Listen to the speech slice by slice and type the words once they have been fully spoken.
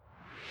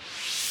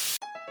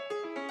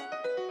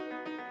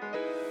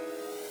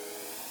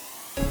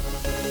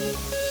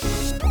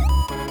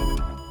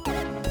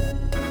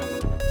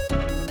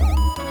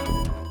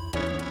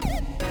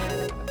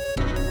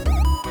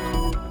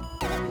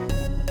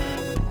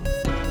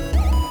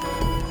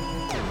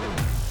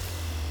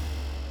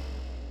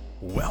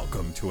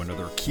to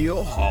another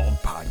Keel Hauled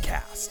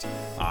podcast.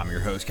 I'm your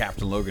host,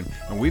 Captain Logan,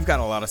 and we've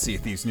got a lot of Sea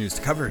of Thieves news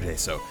to cover today,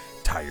 so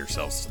tie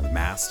yourselves to the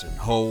mast and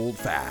hold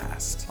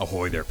fast.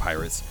 Ahoy there,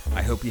 pirates.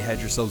 I hope you had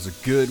yourselves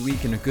a good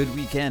week and a good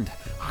weekend.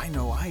 I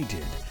know I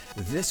did.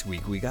 This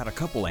week we got a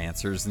couple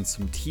answers and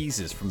some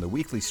teases from the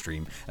weekly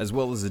stream, as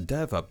well as a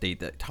dev update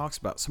that talks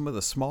about some of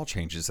the small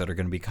changes that are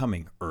going to be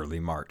coming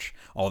early March.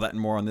 All that and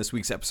more on this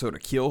week's episode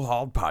of Keel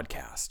Hauled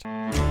Podcast.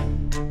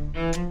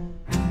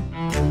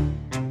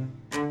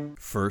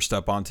 First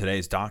up on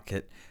today's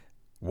docket,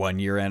 1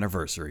 year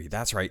anniversary.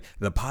 That's right,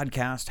 the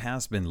podcast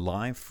has been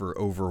live for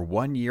over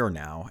 1 year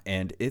now,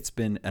 and it's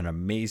been an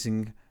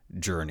amazing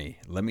journey.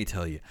 Let me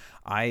tell you,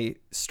 I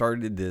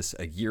started this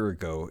a year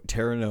ago.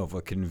 Terra Nova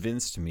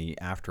convinced me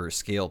after a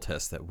scale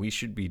test that we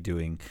should be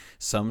doing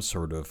some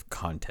sort of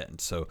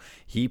content. So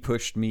he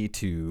pushed me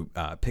to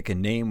pick a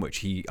name, which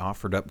he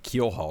offered up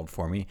Keel Hauled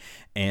for me,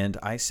 and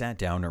I sat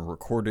down and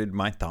recorded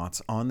my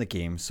thoughts on the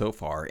game so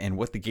far and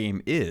what the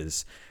game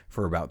is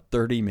for about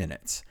 30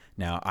 minutes.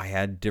 Now, I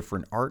had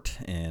different art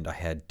and I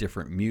had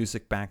different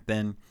music back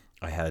then.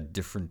 I had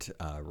different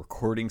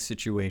recording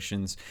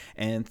situations,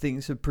 and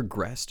things have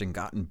progressed and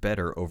gotten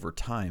better over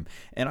time,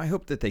 and I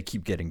hope that they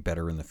keep getting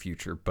better in the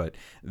future. But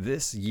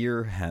this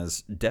year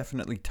has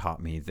definitely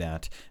taught me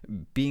that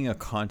being a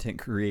content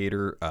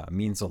creator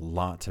means a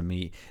lot to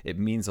me. It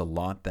means a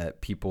lot that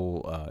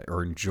people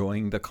are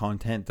enjoying the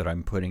content that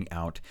I'm putting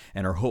out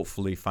and are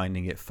hopefully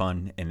finding it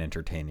fun and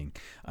entertaining.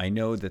 I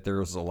know that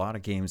there's a lot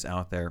of games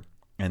out there,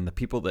 and the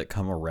people that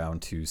come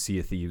around to Sea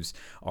of Thieves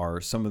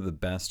are some of the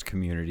best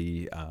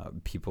community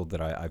people that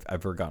I've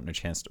ever gotten a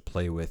chance to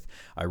play with.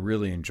 I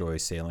really enjoy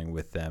sailing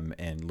with them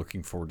and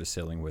looking forward to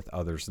sailing with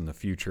others in the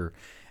future.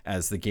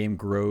 As the game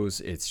grows,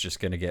 it's just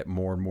going to get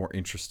more and more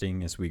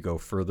interesting as we go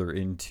further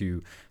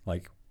into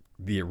like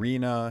the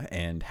arena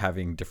and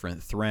having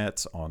different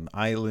threats on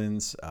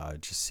islands,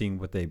 just seeing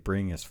what they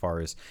bring as far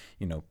as,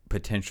 you know,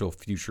 potential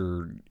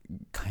future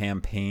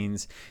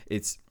campaigns.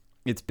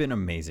 It's been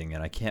amazing,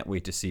 and I can't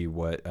wait to see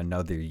what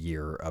another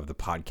year of the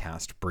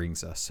podcast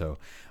brings us. So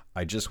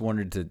I just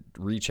wanted to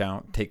reach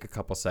out, take a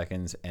couple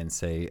seconds, and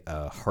say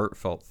a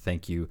heartfelt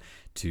thank you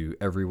to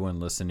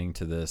everyone listening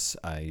to this.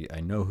 I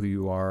know who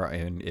you are,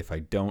 and if I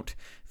don't,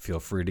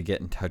 feel free to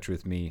get in touch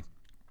with me.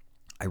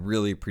 I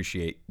really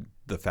appreciate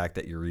the fact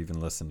that you're even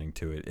listening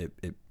to it.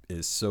 It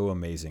is so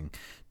amazing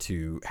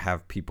to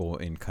have people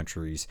in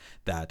countries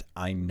that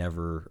I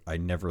never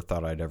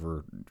thought I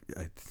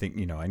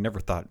never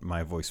thought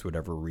my voice would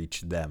ever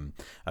reach them.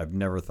 I've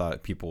never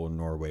thought people in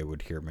Norway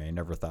would hear me. I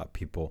never thought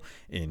people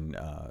in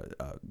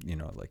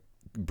like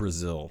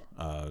Brazil,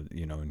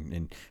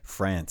 in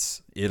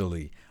France,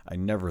 Italy. I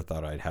never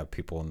thought I'd have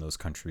people in those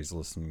countries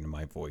listening to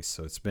my voice.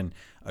 So it's been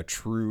a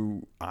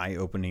true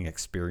eye-opening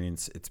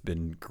experience. It's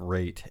been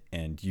great,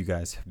 and you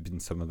guys have been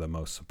some of the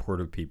most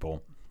supportive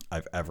people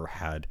I've ever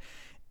had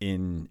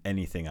in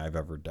anything I've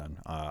ever done.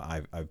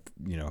 I've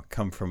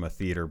come from a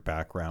theater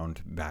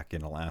background back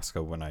in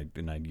Alaska when I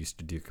used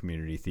to do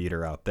community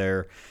theater out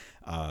there,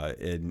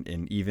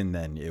 and even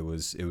then it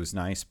was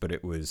nice, but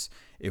it was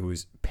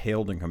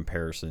paled in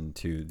comparison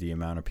to the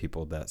amount of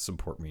people that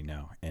support me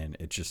now, and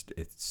it's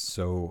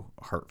so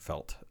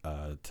heartfelt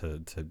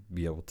to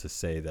be able to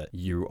say that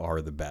you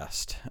are the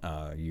best.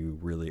 You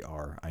really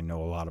are. I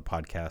know a lot of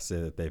podcasts say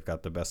that they've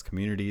got the best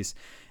communities,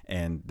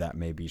 and that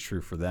may be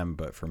true for them,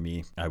 but for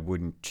me, I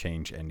wouldn't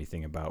change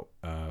anything about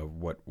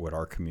what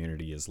our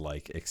community is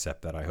like,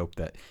 except that I hope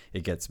that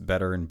it gets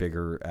better and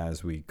bigger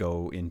as we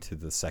go into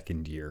the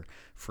second year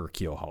for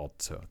Keel Hauled.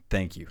 So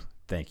thank you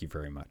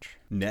very much.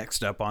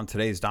 Next up on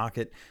today's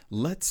docket,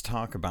 let's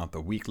talk about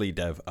the weekly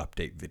dev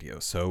update video.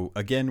 So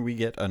again, we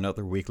get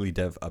another weekly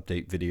dev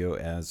update video,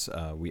 as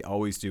we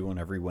always do on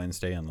every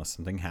Wednesday unless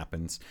something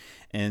happens,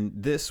 and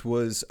this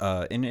was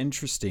an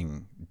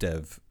interesting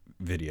dev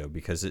video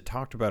because it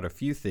talked about a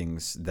few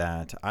things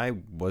that I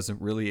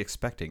wasn't really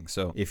expecting.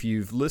 So if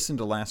you've listened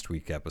to last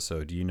week's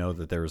episode, you know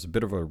that there was a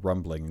bit of a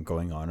rumbling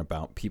going on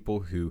about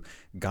people who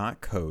got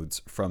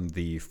codes from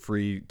the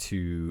free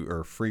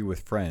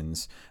with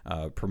friends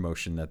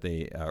promotion that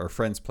they or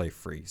friends play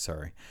free,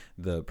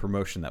 the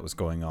promotion that was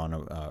going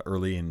on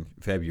early in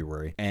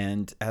February,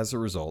 and as a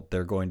result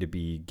they're going to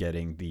be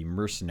getting the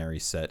mercenary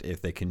set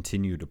if they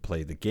continue to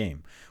play the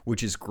game,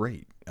 which is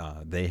great.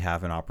 They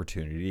have an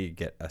opportunity to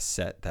get a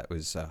set that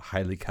was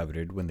highly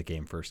coveted when the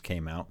game first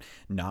came out.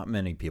 Not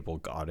many people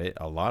got it.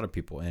 A lot of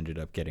people ended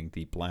up getting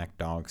the Black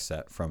Dog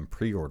set from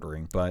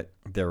pre-ordering, but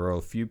there were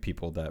a few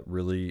people that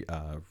really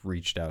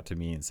reached out to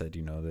me and said,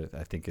 that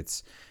I think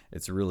it's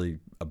really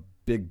a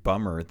big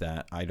bummer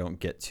that I don't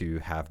get to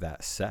have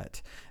that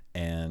set.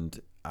 And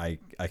I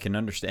can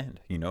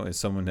understand, as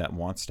someone that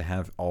wants to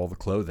have all the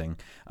clothing,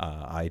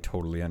 I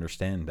totally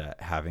understand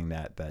that having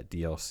that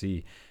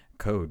DLC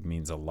code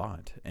means a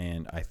lot.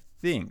 And I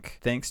think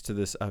thanks to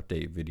this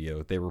update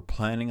video, they were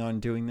planning on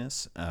doing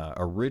this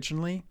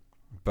originally,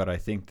 but I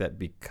think that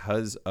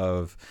because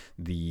of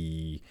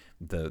the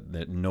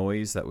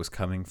noise that was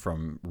coming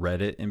from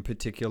Reddit in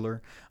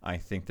particular, I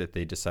think that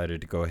they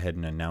decided to go ahead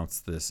and announce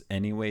this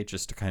anyway,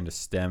 just to kind of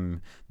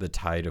stem the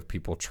tide of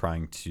people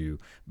trying to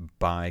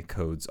buy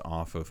codes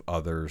off of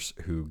others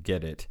who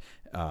get it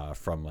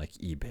from like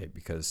eBay,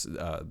 because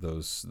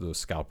those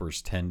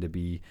scalpers tend to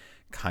be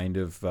kind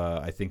of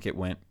I think it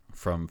went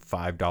from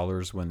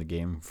 $5 when the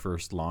game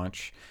first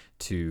launched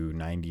to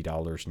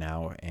 $90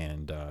 now,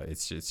 and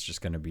it's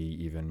just going to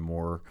be even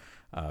more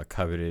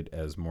coveted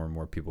as more and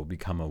more people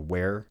become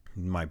aware.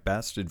 My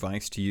best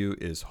advice to you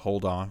is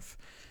hold off.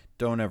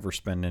 Don't ever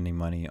spend any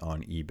money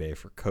on eBay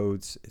for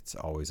codes. It's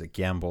always a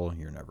gamble.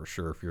 You're never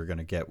sure if you're going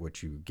to get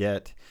what you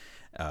get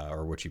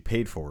or what you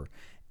paid for.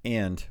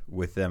 And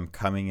with them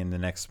coming in the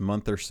next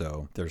month or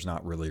so, there's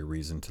not really a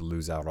reason to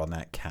lose out on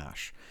that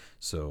cash.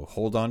 So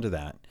hold on to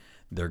that.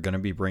 They're going to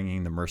be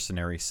bringing the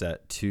Mercenary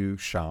set to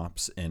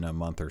shops in a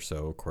month or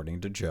so,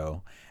 according to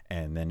Joe,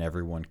 and then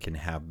everyone can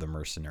have the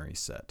Mercenary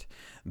set.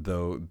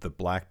 Though the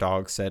Black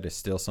Dog set is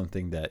still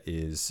something that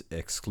is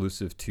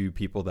exclusive to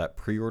people that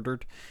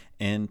pre-ordered,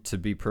 and to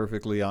be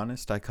perfectly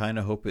honest, I kind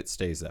of hope it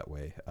stays that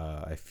way.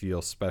 I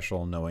feel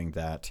special knowing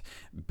that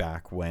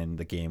back when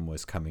the game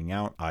was coming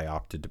out, I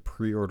opted to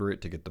pre-order it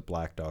to get the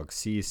Black Dog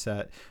C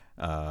set,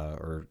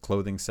 or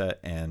clothing set,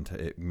 and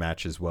it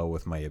matches well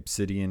with my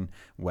Obsidian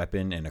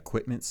weapon and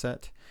equipment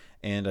set,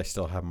 and I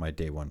still have my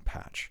day one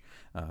patch.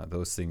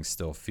 Those things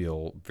still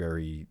feel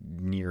very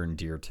near and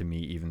dear to me,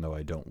 even though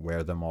I don't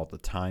wear them all the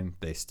time.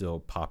 They still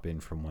pop in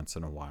from once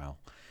in a while.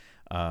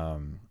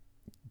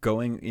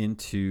 Going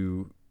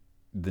into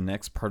the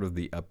next part of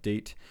the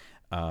update,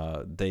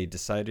 they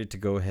decided to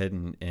go ahead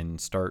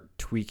and start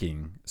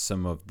tweaking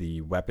some of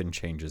the weapon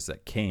changes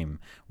that came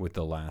with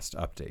the last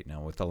update.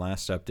 Now, with the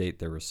last update,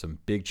 there were some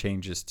big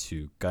changes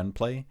to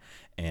gunplay,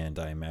 and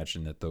I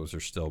imagine that those are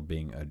still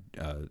being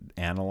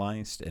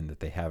analyzed, and that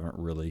they haven't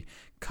really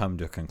come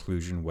to a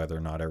conclusion whether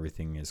or not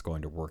everything is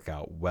going to work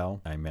out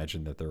well. I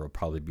imagine that there will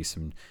probably be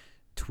some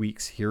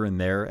tweaks here and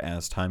there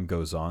as time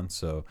goes on,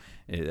 so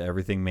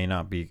everything may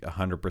not be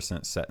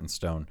 100% set in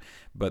stone.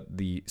 But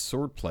the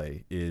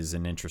swordplay is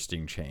an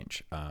interesting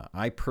change.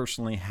 I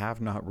personally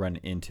have not run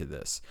into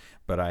this,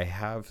 but I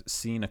have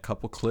seen a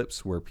couple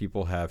clips where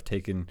people have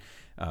taken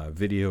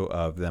video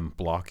of them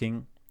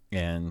blocking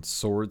and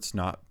swords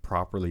not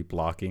properly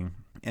blocking.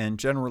 And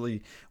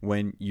generally,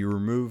 when you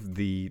remove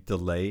the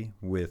delay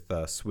with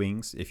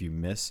swings, if you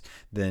miss,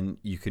 then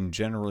you can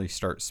generally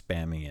start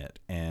spamming it.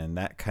 And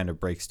that kind of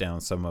breaks down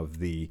some of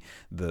the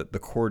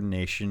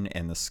coordination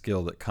and the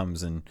skill that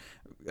comes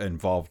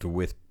involved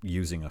with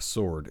using a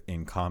sword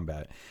in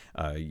combat.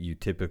 You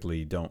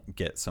typically don't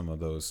get some of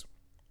those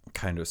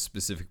kind of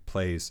specific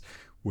plays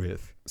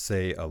with,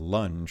 say, a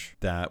lunge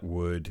that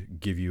would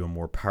give you a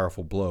more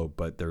powerful blow,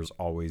 but there's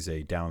always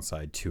a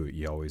downside to it.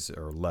 You always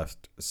are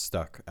left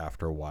stuck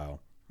after a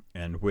while.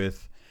 And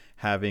with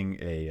having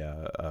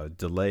a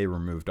delay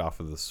removed off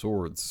of the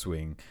sword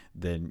swing,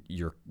 then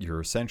you're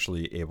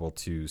essentially able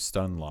to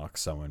stun lock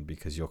someone,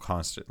 because you'll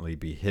constantly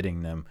be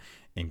hitting them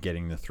and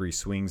getting the 3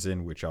 swings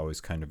in, which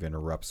always kind of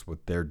interrupts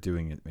what they're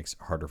doing. It makes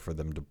it harder for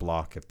them to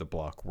block if the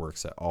block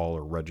works at all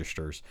or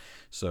registers.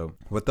 So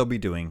what they'll be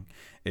doing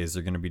is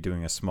they're going to be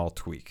doing a small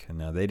tweak. And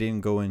now they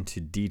didn't go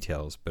into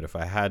details, but if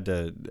I had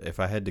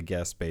to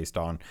guess based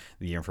on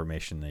the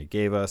information they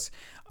gave us,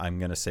 I'm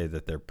going to say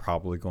that they're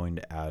probably going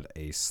to add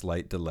a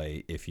slight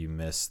delay if you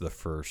miss the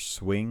first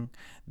swing.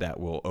 That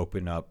will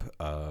open up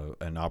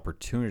an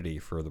opportunity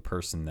for the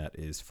person that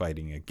is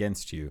fighting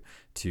against you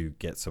to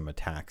get some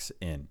attacks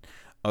in.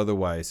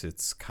 Otherwise,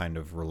 it's kind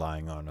of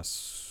relying on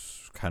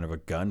kind of a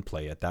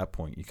gunplay at that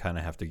point. You kind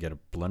of have to get a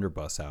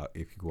blunderbuss out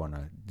if you want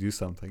to do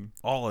something.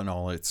 All in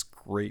all, it's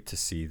great to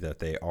see that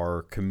they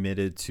are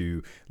committed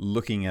to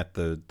looking at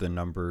the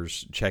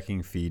numbers,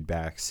 checking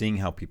feedback, seeing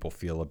how people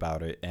feel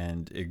about it,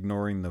 and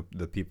ignoring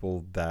the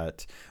people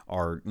that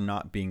are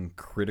not being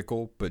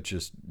critical, but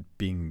just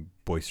being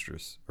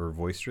boisterous.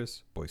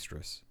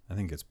 I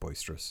think it's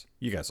boisterous.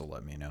 You guys will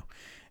let me know.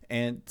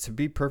 And to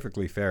be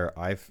perfectly fair,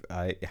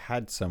 I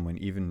had someone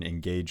even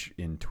engage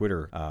in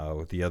Twitter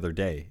the other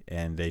day,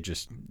 and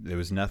there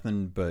was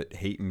nothing but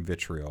hate and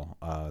vitriol.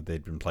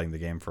 They'd been playing the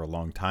game for a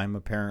long time,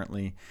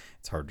 apparently.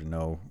 It's hard to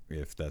know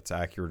if that's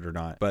accurate or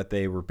not. But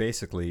they were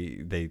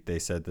basically, they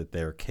said that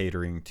they're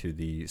catering to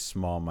the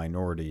small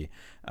minority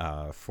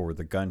for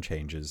the gun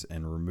changes,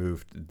 and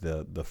removed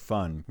the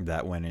fun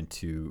that went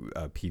into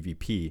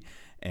PvP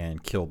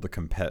and killed the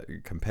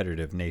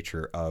competitive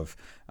nature of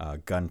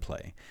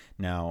gunplay.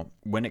 Now,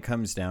 when it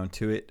comes down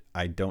to it,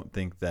 I don't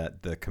think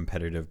that the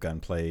competitive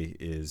gunplay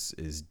is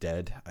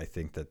dead. I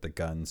think that the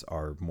guns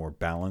are more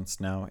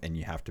balanced now, and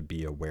you have to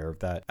be aware of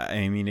that.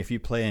 I mean, if you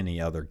play any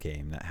other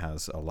game that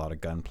has a lot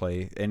of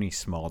gunplay, any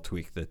small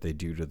tweak that they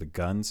do to the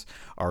guns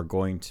are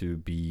going to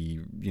be,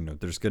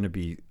 there's going to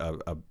be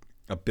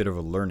a bit of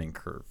a learning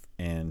curve.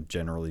 And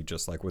generally,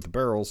 just like with the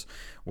barrels,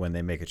 when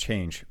they make a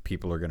change,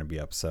 people are going to be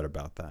upset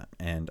about that.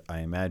 And I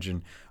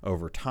imagine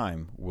over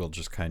time, we'll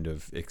just kind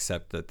of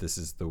accept that this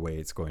is the way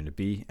it's going to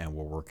be, and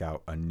we'll work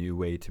out a new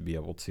way to be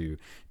able to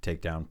take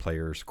down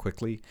players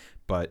quickly.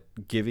 But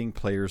giving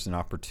players an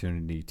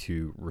opportunity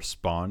to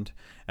respond,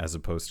 as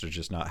opposed to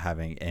just not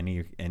having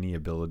any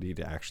ability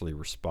to actually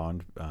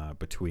respond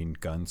between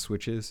gun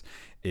switches,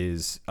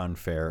 is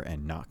unfair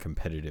and not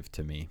competitive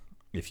to me.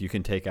 If you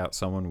can take out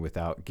someone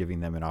without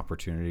giving them an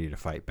opportunity to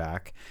fight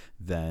back,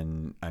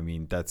 then, I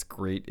mean, that's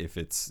great if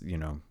it's,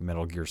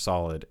 Metal Gear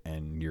Solid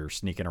and you're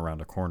sneaking around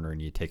a corner and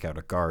you take out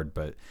a guard,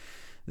 but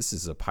this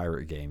is a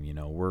pirate game.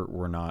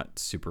 We're not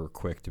super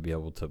quick to be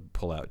able to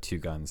pull out two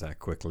guns that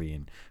quickly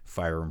and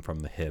fire them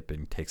from the hip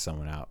and take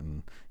someone out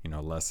in,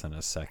 less than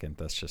a second.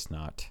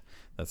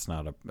 That's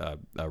not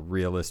a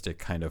realistic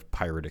kind of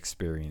pirate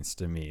experience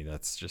to me.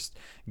 That's just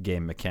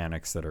game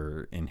mechanics that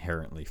are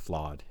inherently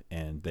flawed,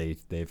 and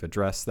they've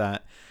addressed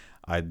that.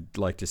 I'd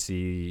like to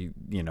see,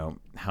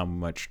 how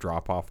much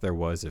drop off there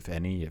was, if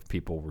any, if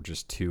people were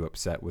just too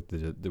upset with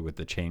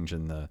the change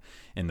in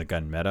the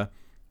gun meta.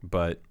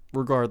 But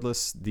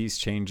regardless, these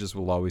changes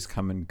will always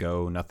come and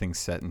go. Nothing's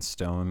set in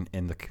stone,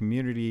 and the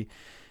community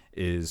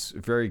is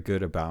very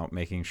good about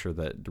making sure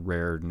that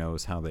Rare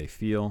knows how they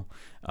feel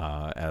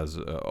as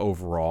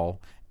overall.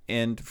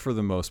 And for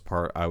the most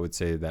part, I would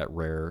say that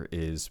Rare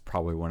is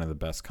probably one of the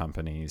best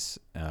companies.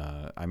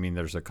 I mean,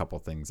 there's a couple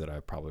things that I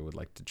probably would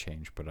like to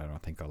change, but I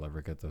don't think I'll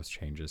ever get those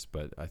changes.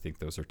 But I think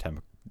those are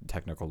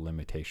technical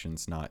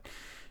limitations, not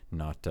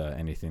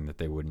anything that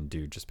they wouldn't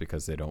do just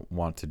because they don't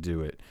want to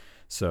do it.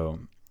 So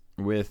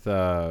with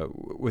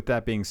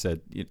that being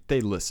said, they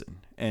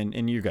listen,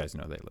 and you guys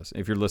know they listen.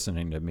 If you're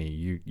listening to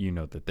me, you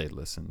know that they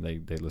listen.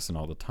 They listen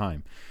all the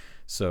time.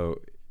 So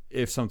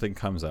if something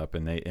comes up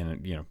and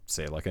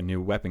say like a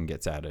new weapon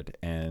gets added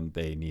and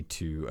they need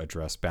to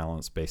address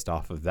balance based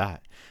off of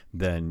that,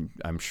 then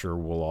I'm sure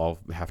we'll all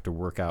have to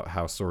work out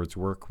how swords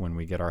work when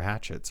we get our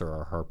hatchets or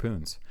our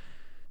harpoons.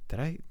 Did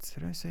I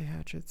say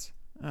hatchets?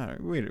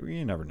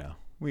 You never know.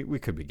 We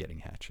could be getting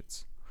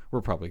hatchets. We're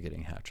probably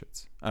getting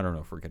hatchets. I don't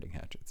know if we're getting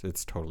hatchets.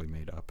 It's totally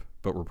made up,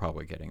 but we're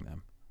probably getting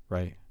them,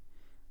 right?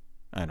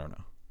 I don't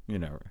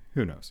know.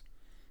 Who knows?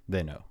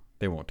 They know.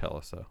 They won't tell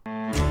us though.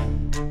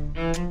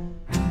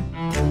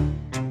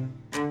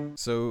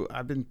 So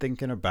I've been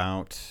thinking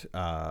about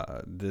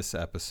this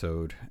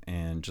episode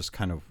and just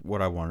kind of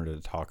what I wanted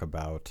to talk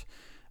about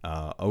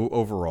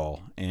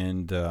overall.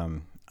 And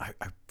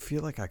I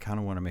feel like I kind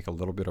of want to make a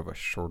little bit of a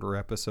shorter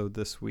episode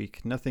this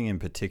week. Nothing in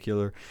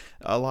particular.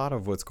 A lot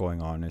of what's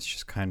going on is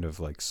just kind of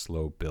like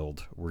slow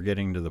build. We're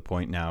getting to the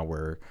point now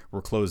where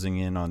we're closing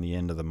in on the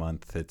end of the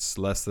month. It's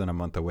less than a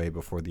month away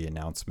before the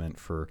announcement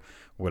for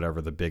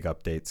whatever the big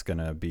update's going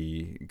to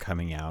be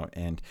coming out.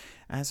 And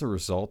as a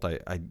result,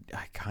 I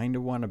kind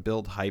of want to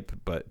build hype,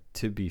 but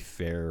to be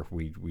fair,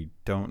 we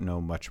don't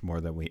know much more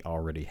than we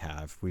already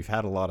have. We've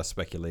had a lot of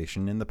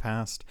speculation in the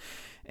past,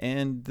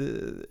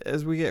 and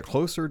as we get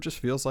closer, it just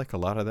feels like a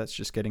lot of that's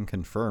just getting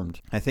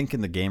confirmed. I think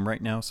in the game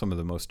right now, some of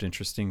the most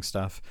interesting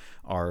stuff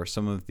are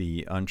some of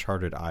the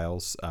Uncharted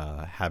Isles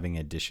having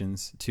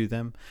additions to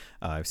them.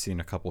 I've seen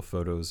a couple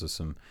photos of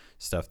some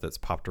stuff that's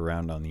popped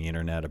around on the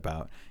internet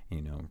about,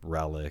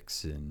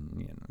 relics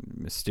and,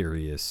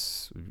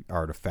 mysterious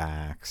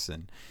artifacts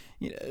and,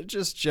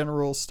 just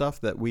general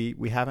stuff that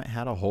we haven't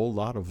had a whole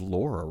lot of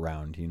lore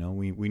around.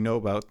 We know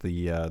about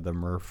the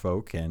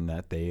merfolk and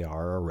that they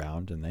are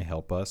around and they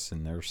help us,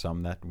 and there's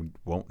some that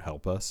won't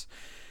help us.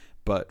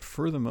 But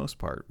for the most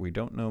part, we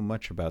don't know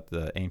much about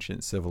the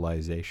ancient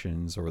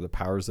civilizations or the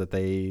powers that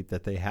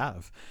they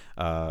have.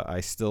 I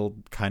still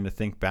kind of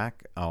think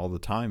back all the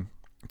time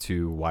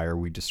to why are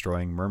we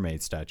destroying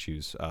mermaid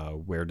statues?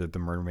 Where did the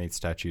mermaid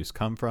statues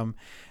come from?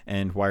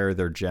 And why are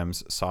their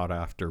gems sought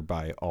after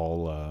by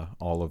all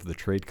of the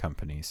trade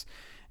companies?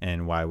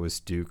 And why was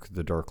Duke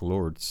the Dark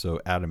Lord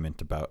so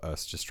adamant about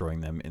us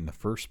destroying them in the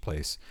first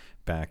place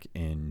back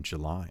in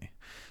July?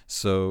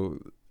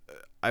 So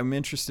I'm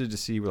interested to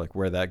see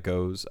where that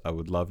goes. I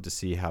would love to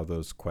see how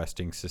those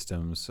questing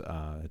systems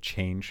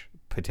change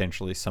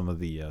potentially some of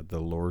the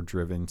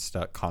lore-driven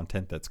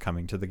content that's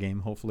coming to the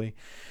game, hopefully.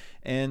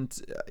 And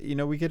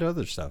we get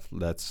other stuff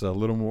that's a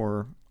little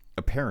more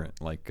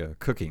apparent, like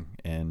cooking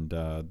and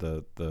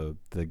the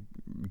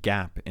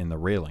gap in the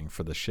railing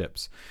for the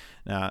ships.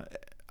 Now,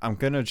 I'm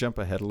going to jump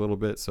ahead a little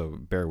bit, so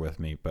bear with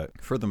me.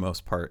 But for the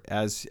most part,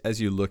 as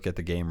you look at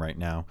the game right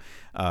now,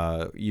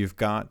 you've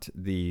got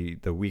the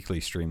weekly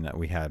stream that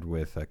we had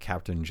with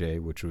Captain J,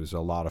 which was a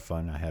lot of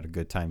fun. I had a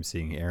good time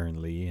seeing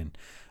Aaron Lee and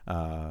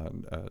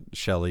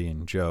Shelly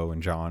and Joe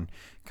and John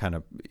kind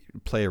of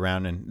play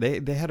around, and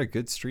they had a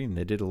good stream.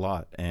 They did a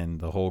lot, and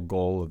the whole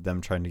goal of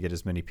them trying to get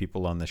as many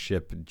people on the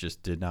ship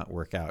just did not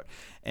work out.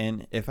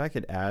 And if I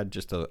could add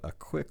just a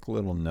quick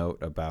little note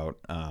about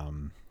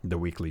the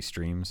weekly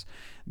streams.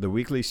 The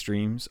weekly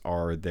streams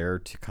are there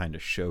to kind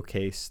of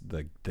showcase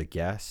the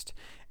guest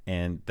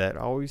And that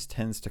always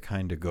tends to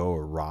kind of go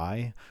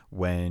awry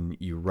when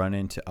you run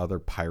into other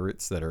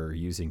pirates that are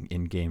using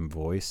in-game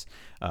voice,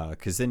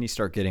 because then you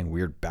start getting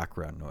weird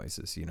background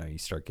noises. You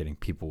start getting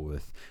people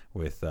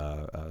with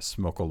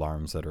smoke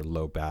alarms that are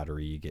low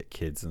battery. You get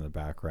kids in the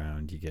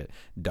background. You get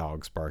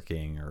dogs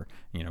barking, or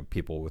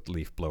people with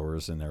leaf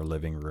blowers in their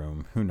living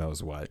room. Who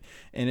knows what?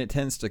 And it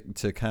tends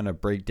to kind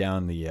of break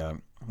down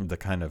the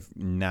kind of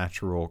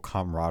natural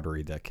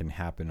camaraderie that can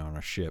happen on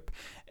a ship.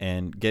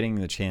 And getting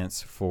the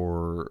chance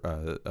for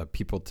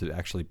people to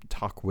actually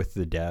talk with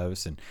the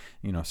devs and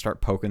start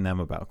poking them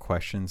about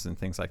questions and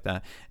things like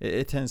that,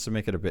 it tends to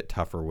make it a bit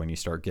tougher when you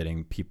start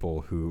getting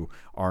people who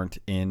aren't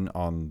in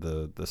on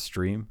the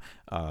stream,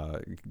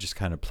 just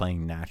kind of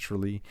playing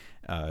naturally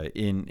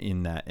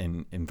in that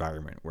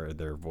environment where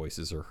their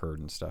voices are heard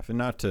and stuff. And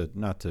not to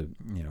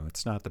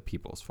it's not the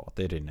people's fault.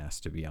 They didn't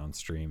ask to be on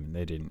stream, and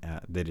they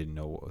didn't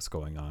know what was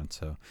going on.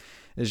 So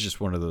it's just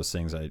one of those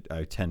things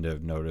I tend to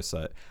have noticed.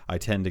 That I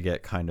tend to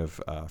get kind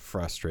of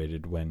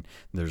frustrated when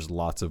there's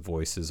lots of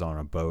voices on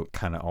a boat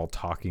kind of all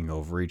talking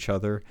over each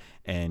other,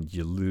 and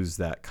you lose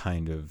that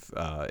kind of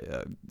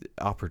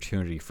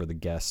opportunity for the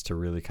guests to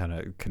really kind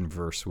of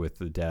converse with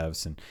the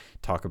devs and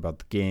talk about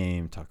the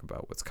game, talk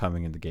about what's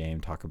coming in the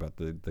game, talk about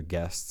the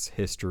guests'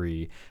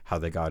 history, how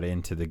they got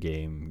into the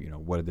game,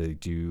 what do they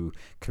do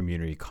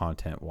community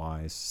content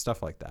wise,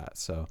 stuff like that.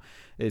 So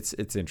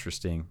it's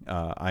interesting.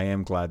 I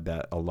am glad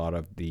that a lot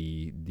of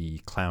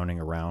the clowning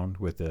around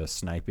with the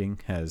sniping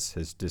has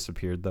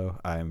disappeared, though.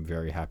 I am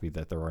very happy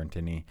that there aren't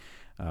any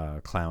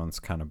clowns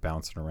kind of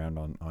bouncing around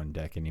on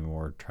deck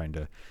anymore, trying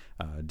to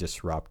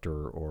disrupt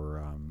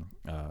or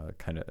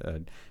kind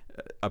of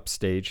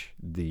upstage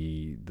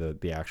the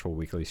actual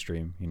weekly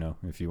stream.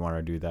 If you want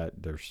to do that,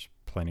 there's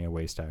plenty of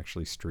ways to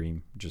actually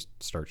stream. Just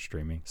start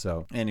streaming.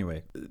 So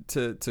anyway,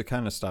 to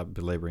kind of stop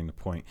belaboring the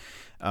point,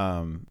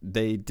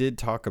 they did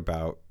talk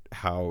about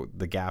how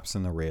the gaps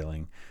in the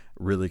railing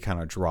really kind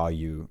of draw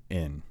you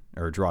in,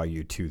 or draw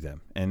you to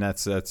them. And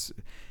that's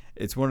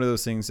it's one of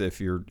those things.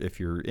 If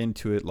you're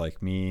into it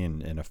like me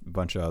and a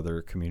bunch of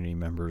other community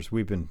members,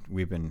 we've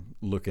been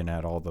looking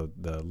at all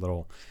the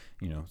little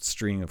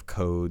string of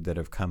code that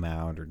have come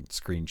out, or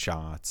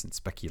screenshots and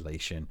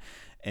speculation.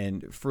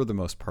 And for the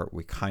most part,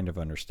 we kind of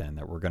understand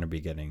that we're going to be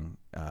getting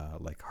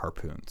like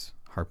harpoons.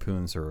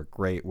 Harpoons are a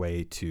great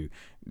way to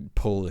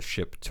pull a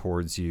ship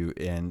towards you,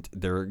 and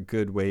they're a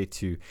good way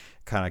to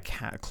kind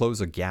of close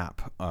a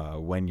gap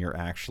when you're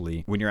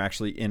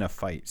actually in a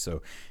fight.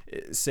 So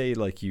say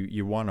like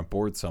you want to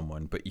board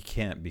someone, but you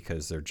can't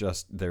because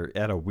they're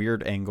at a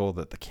weird angle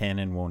that the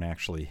cannon won't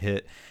actually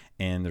hit,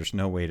 and there's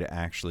no way to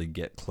actually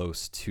get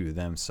close to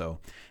them. So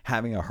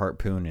having a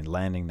harpoon and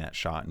landing that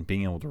shot and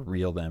being able to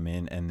reel them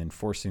in, and then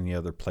forcing the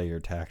other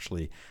player to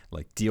actually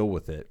like deal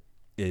with it,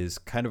 is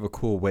kind of a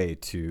cool way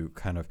to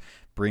kind of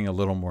bring a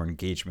little more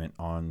engagement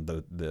on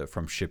the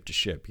from ship to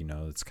ship.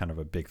 It's kind of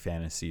a big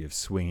fantasy of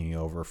swinging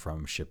over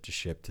from ship to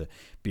ship to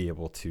be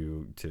able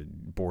to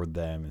board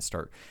them and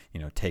start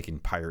taking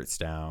pirates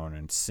down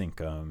and sink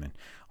them and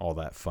all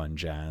that fun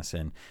jazz.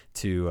 And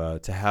to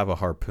have a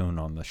harpoon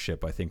on the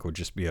ship, I think would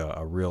just be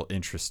a real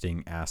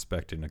interesting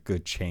aspect and a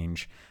good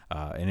change,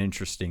 an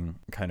interesting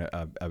kind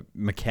of a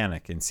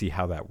mechanic, and see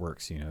how that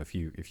works. If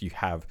you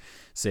have,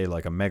 say,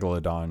 like a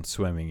megalodon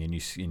swimming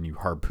and you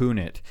harpoon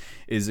it,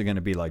 is it going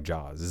to be like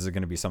Jaws? Is it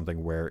going to be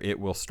something where it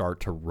will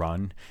start to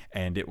run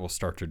and it will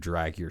start to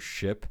drag your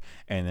ship,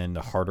 and then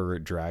the harder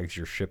it drags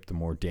your ship, the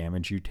more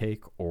damage you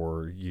take?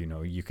 Or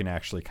you can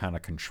actually kind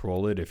of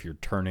control it. If you're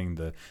turning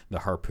the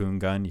harpoon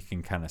gun, you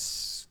can kind of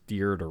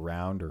steer it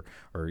around, or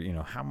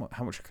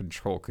how much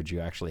control could you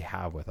actually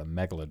have with a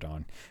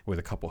megalodon with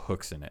a couple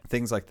hooks in it,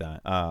 things like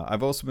that.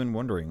 I've also been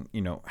wondering,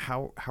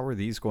 how are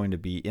these going to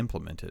be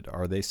implemented?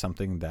 Are they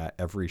something that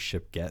every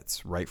ship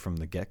gets right from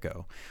the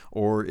get-go,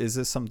 or is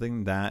this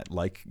something that,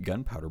 like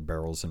gunpowder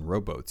barrels and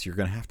rowboats, you're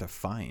going to have to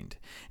find?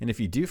 And if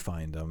you do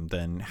find them,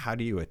 then how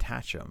do you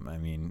attach them? I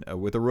mean,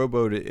 with a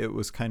rowboat, it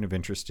was kind of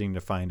interesting to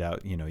find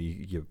out,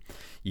 you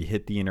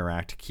hit the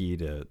interact key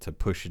to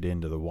push it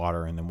into the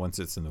water, and then once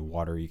it's in the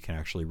water, you can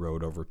actually row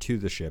it over to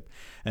the ship,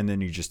 and then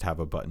you just have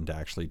a button to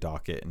actually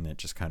dock it, and it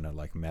just kind of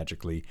like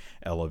magically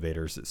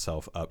elevators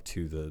itself up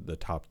to the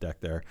top deck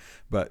there.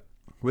 But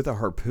with a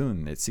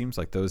harpoon, it seems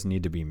like those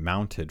need to be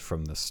mounted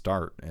from the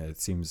start. It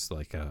seems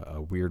like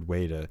a weird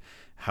way to,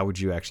 how would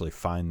you actually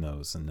find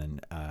those and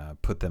then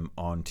put them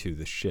onto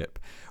the ship?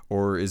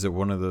 Or is it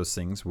one of those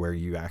things where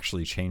you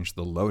actually change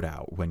the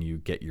loadout when you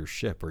get your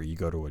ship or you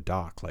go to a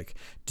dock? Like,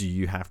 do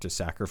you have to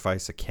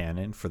sacrifice a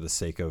cannon for the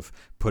sake of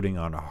putting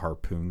on a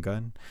harpoon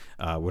gun?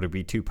 Would it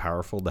be too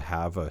powerful to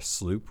have a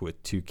sloop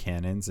with 2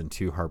 cannons and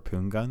 2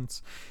 harpoon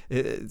guns?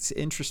 It's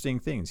interesting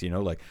things,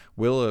 like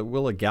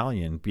will a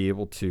galleon be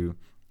able to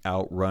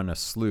outrun a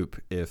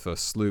sloop if a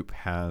sloop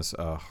has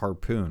a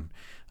harpoon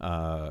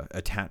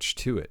attached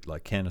to it?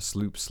 Like, can a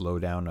sloop slow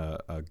down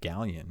a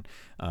galleon,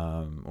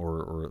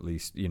 or at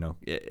least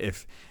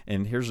if?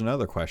 And here's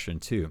another question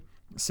too.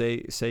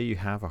 Say you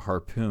have a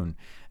harpoon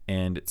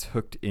and it's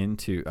hooked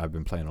into, I've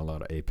been playing a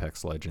lot of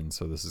Apex Legends,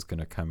 so this is going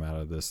to come out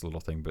of this little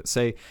thing, but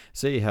say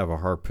you have a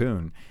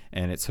harpoon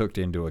and it's hooked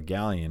into a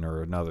galleon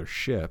or another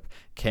ship.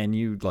 Can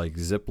you like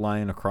zip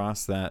line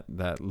across that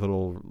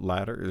little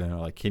ladder?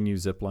 Like, can you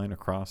zip line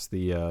across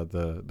the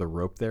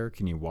rope there?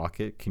 Can you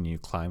walk it? Can you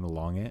climb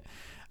along it?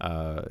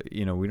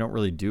 We don't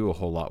really do a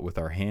whole lot with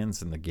our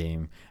hands in the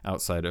game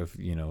outside of,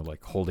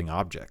 like holding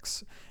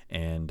objects,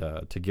 and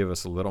to give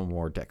us a little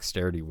more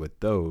dexterity with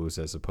those,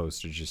 as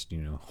opposed to just,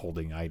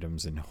 holding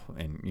items and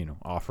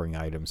offering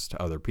items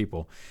to other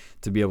people,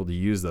 to be able to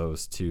use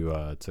those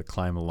to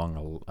climb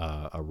along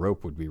a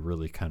rope would be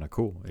really kind of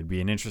cool. It'd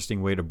be an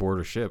interesting way to board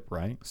a ship,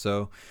 right?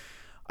 So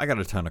I got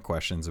a ton of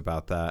questions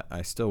about that.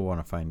 I still want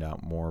to find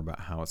out more about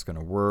how it's going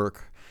to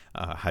work.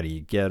 How do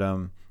you get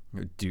them?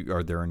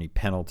 Are there any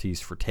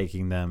penalties for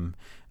taking them?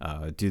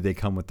 Do they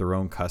come with their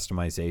own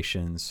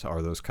customizations?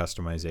 Are those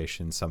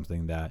customizations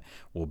something that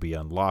will be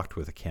unlocked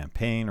with a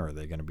campaign, or are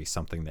they going to be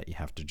something that you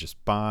have to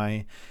just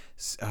buy?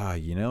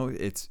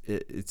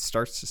 It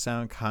starts to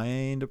sound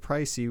kind of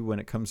pricey when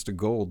it comes to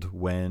gold,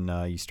 when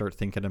you start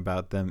thinking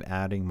about them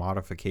adding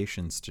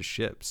modifications to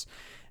ships.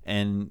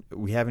 And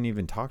we haven't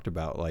even talked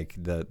about like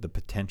the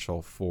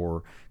potential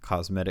for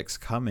cosmetics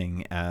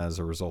coming as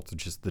a result of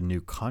just the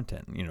new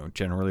content.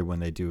 Generally when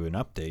they do an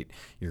update,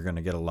 you're going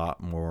to get a lot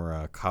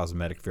more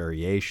cosmetic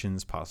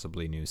variations,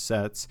 possibly new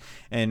sets.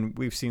 And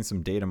we've seen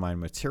some data mine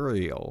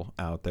material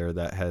out there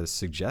that has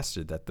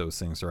suggested that those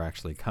things are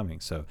actually coming.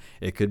 So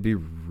it could be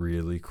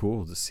really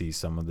cool to see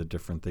some of the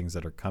different things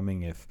that are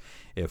coming if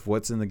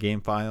what's in the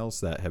game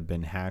files that have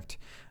been hacked,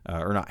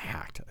 or not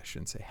hacked, I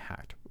shouldn't say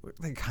hacked.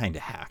 They kind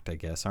of hacked, I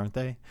guess, aren't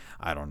they?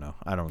 I don't know.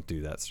 I don't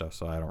do that stuff,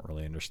 so I don't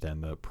really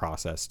understand the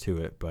process to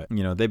it. But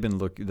they've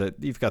been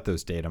you've got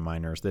those data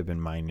miners. They've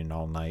been mining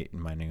all night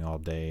and mining all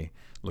day,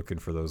 looking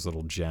for those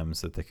little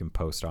gems that they can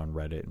post on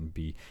Reddit and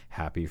be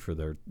happy for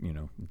their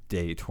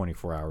day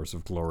 24 hours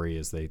of glory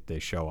as they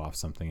show off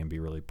something and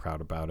be really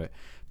proud about it.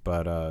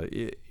 But,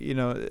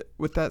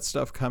 with that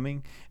stuff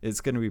coming,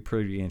 it's going to be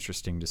pretty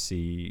interesting to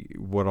see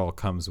what all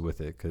comes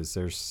with it, because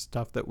there's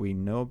stuff that we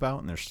know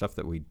about and there's stuff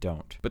that we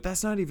don't. But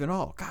that's not even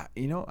all. God,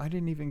 I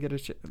didn't even get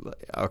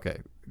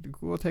okay,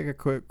 we'll take a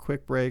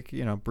quick break,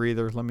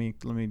 breather. Let me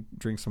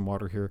drink some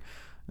water here,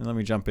 and let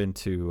me jump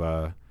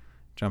into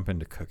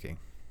cooking.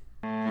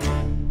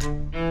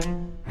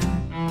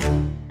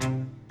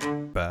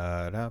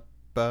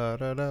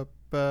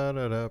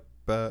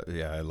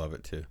 Yeah, I love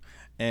it too.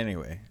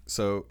 Anyway,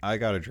 so I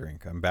got a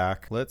drink. I'm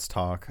back. Let's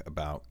talk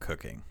about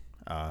cooking.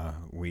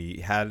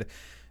 We had,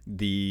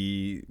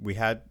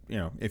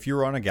 if you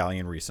were on a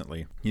galleon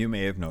recently, you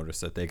may have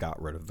noticed that they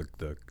got rid of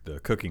the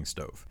cooking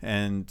stove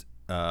and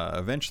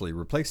eventually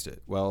replaced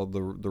it. Well,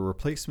 the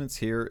replacements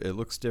here, it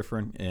looks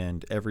different,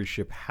 and every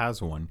ship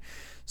has one.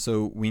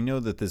 So we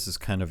know that this is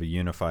kind of a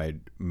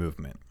unified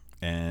movement.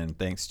 And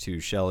thanks to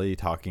Shelly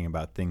talking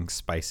about things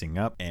spicing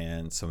up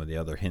and some of the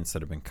other hints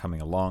that have been coming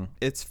along,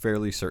 it's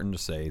fairly certain to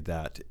say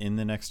that in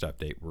the next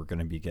update, we're going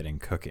to be getting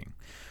cooking.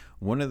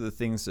 One of the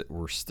things that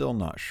we're still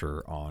not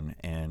sure on,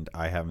 and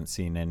I haven't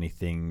seen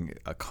anything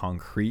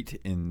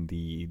concrete in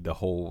the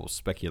whole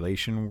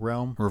speculation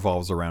realm,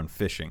 revolves around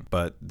fishing.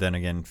 But then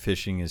again,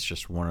 fishing is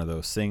just one of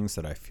those things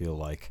that I feel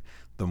like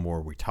the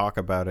more we talk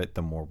about it,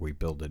 the more we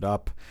build it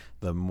up,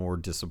 the more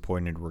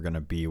disappointed we're going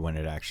to be when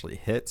it actually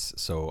hits.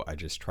 So I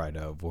just try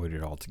to avoid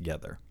it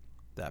altogether.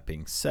 That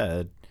being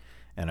said,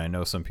 and I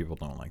know some people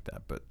don't like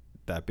that, but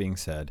that being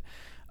said,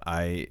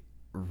 I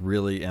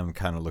really am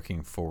kind of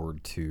looking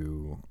forward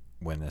to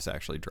when this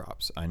actually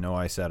drops. I know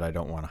I said I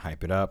don't want to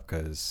hype it up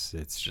because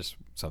it's just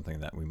something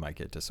that we might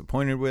get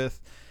disappointed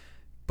with,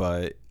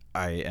 but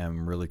I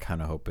am really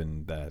kind of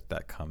hoping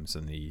that comes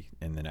in the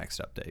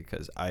next update,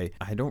 because I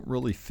don't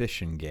really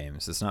fish in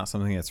games. It's not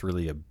something that's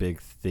really a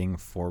big thing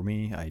for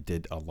me. I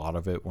did a lot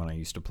of it when I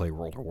used to play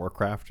World of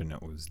Warcraft, and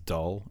it was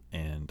dull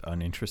and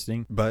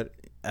uninteresting. But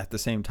at the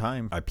same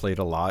time, I played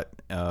a lot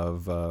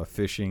of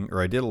fishing,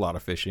 or I did a lot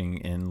of fishing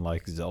in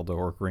like Zelda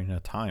Ocarina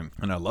of Time,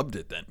 and I loved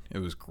it then. It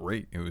was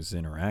great. It was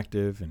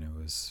interactive and it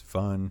was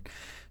fun.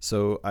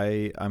 So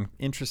I'm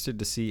interested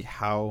to see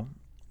how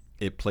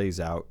it plays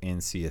out in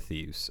Sea of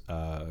Thieves,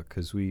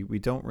 because we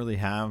don't really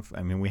have,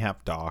 we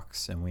have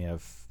docks and we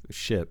have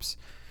ships,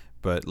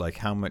 but like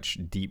how much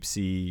deep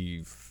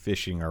sea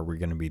fishing are we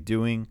going to be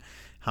doing?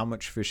 How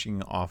much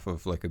fishing off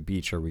of like a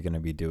beach are we going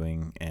to be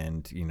doing?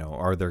 And,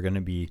 are there going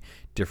to be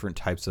different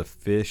types of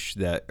fish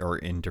that are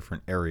in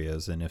different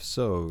areas? And if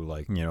so,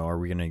 like, are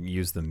we going to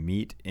use the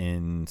meat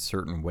in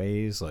certain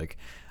ways? Like,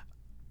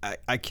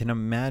 I can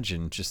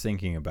imagine, just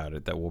thinking about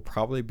it, that we'll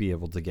probably be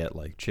able to get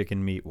like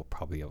chicken meat. We'll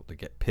probably be able to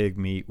get pig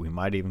meat. We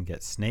might even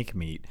get snake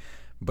meat,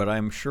 but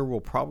I'm sure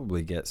we'll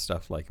probably get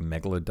stuff like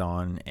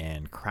megalodon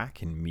and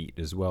kraken meat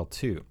as well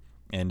too.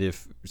 And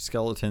if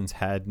skeletons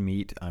had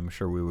meat, I'm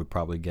sure we would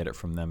probably get it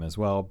from them as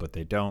well, but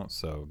they don't.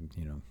 So,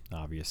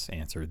 obvious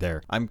answer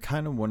there. I'm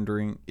kind of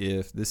wondering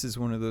if this is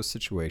one of those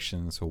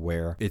situations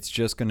where it's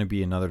just going to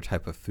be another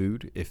type of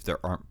food if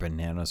there aren't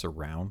bananas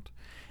around.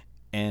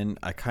 And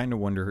I kind of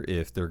wonder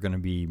if there are going to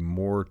be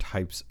more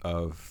types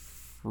of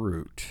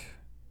fruit,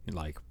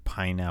 like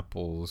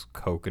pineapples,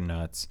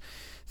 coconuts,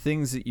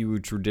 things that you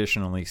would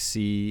traditionally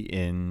see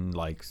in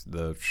like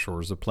the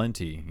shores of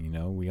plenty.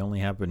 We only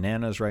have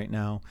bananas right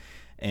now.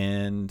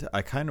 And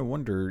I kind of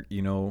wonder,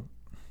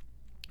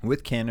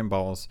 with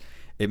cannonballs,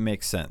 it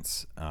makes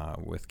sense.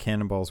 With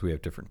cannonballs, we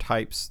have different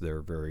types.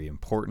 They're very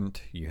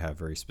important. You have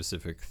very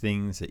specific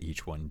things that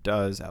each one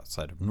does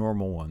outside of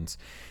normal ones,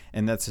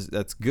 and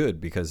that's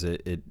good because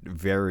it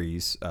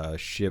varies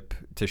ship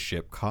to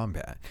ship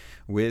combat.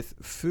 With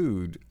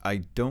food,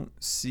 I don't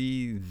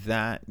see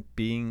that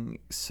being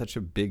such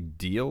a big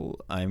deal.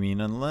 I mean,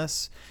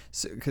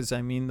 because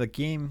the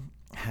game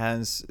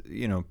has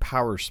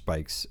power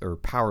spikes or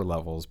power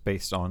levels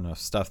based on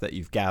stuff that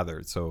you've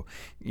gathered. So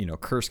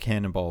curse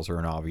cannonballs are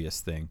an obvious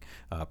thing.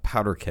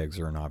 Powder kegs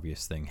are an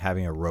obvious thing.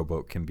 Having a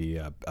rowboat can be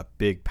a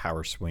big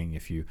power swing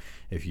if you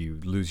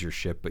lose your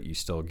ship but you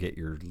still get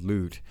your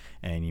loot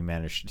and you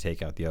manage to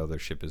take out the other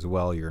ship as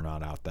well. You're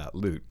not out that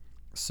loot.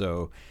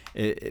 So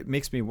it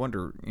makes me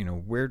wonder,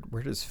 where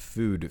does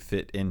food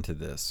fit into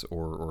this,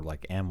 or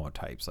like ammo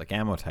types? Like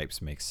ammo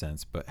types make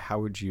sense, but how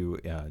would you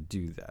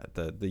do that?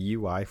 The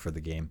UI for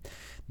the game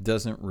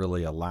doesn't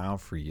really allow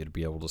for you to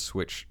be able to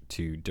switch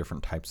to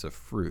different types of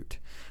fruit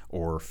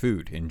or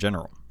food in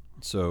general.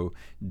 So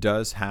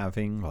does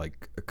having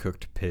like a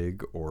cooked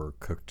pig or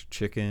cooked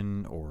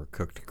chicken or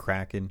cooked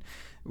kraken,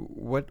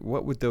 what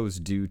would those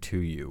do to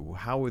you?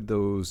 How would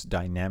those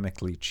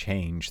dynamically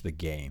change the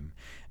game?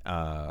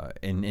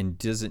 And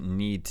does it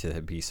need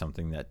to be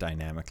something that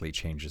dynamically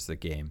changes the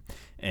game?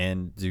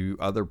 And do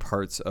other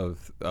parts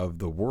of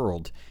the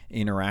world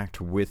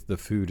interact with the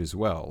food as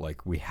well?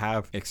 Like we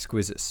have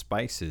exquisite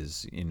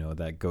spices,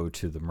 that go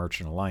to the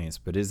Merchant Alliance,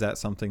 but is that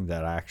something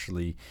that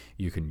actually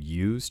you can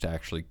use to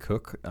actually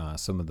cook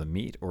some of the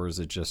meat, or is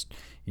it just,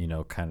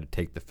 kind of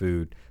take the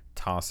food,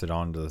 toss it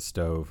onto the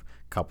stove,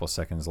 couple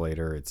seconds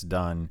later it's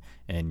done,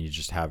 and you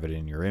just have it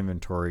in your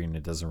inventory and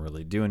it doesn't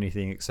really do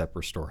anything except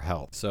restore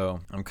health? So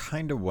I'm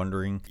kind of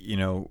wondering,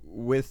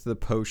 with the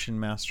potion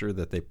master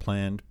that they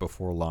planned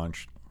before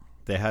launch,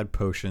 they had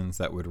potions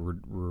that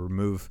would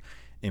remove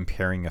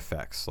impairing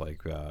effects,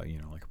 like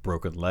like a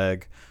broken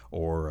leg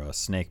or a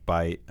snake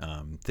bite,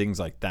 things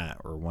like that,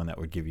 or one that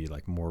would give you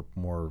like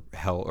more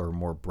health or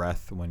more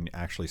breath when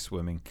actually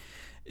swimming.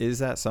 Is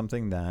that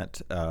something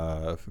that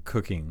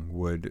cooking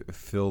would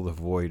fill the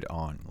void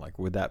on? Like,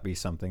 would that be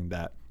something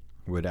that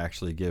would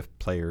actually give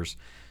players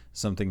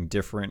something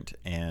different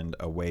and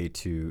a way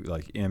to,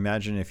 like,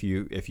 imagine if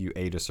you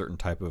ate a certain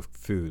type of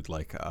food,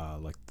 like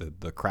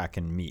the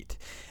kraken meat,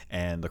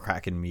 and the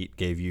kraken meat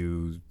gave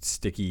you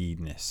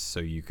stickiness, so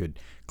you could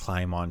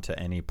climb onto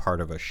any part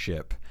of a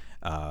ship,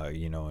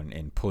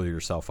 and pull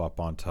yourself up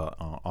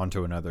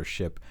onto another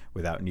ship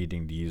without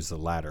needing to use the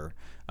ladder,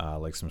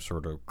 like some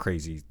sort of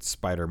crazy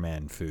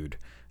Spider-Man food.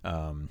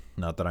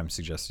 Not that I'm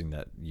suggesting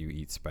that you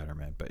eat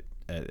Spider-Man, but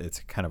it's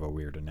kind of a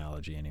weird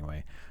analogy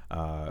anyway.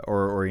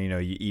 Or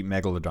you eat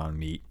megalodon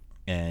meat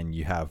and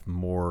you have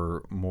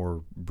more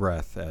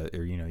breath,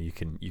 or you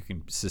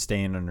can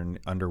sustain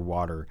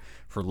underwater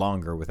for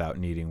longer without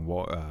needing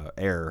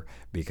air,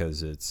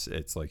 because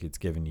it's like it's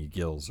giving you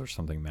gills or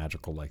something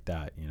magical like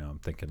that. I'm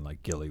thinking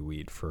like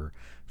gillyweed for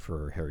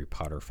Harry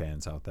Potter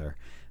fans out there.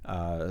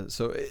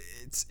 So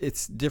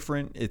it's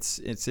different.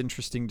 It's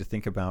interesting to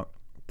think about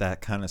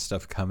that kind of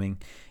stuff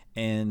coming.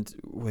 And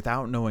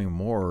without knowing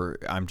more,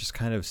 I'm just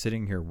kind of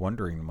sitting here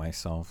wondering to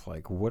myself,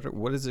 like,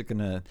 what is it going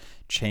to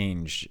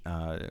change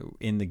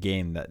in the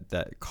game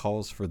that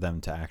calls for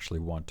them to actually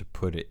want to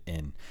put it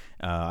in?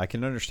 I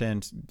can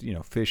understand,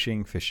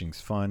 fishing's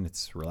fun,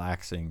 it's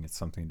relaxing, it's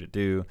something to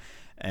do.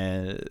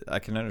 And I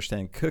can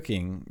understand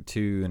cooking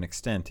to an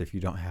extent if you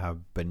don't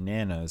have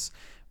bananas,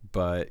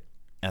 but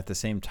at the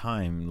same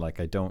time, like,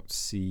 I don't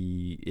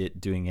see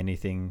it doing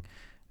anything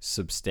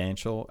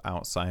substantial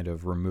outside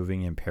of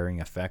removing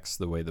impairing effects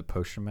the way the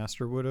potion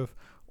master would have,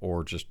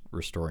 or just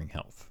restoring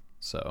health.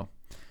 So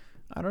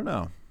I don't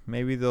know,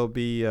 maybe there'll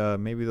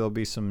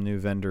be some new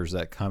vendors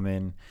that come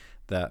in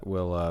that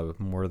will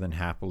more than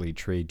happily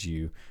trade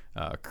you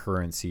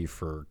currency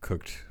for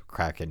cooked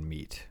kraken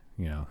meat.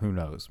 Who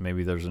knows,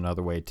 maybe there's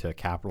another way to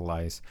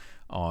capitalize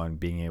on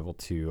being able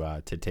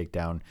to take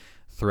down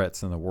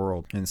threats in the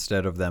world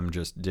instead of them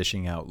just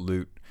dishing out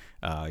loot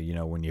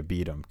when you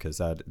beat them, because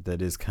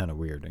that is kind of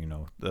weird.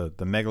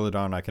 The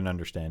megalodon, I can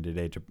understand,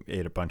 it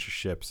ate a bunch of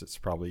ships, it's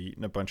probably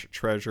eaten a bunch of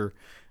treasure.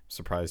 I'm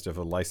surprised if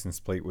a license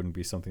plate wouldn't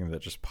be something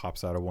that just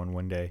pops out of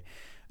one day.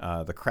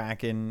 The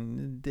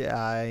kraken,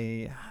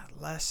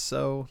 less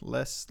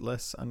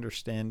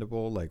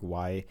understandable, like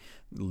why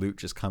loot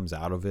just comes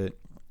out of it.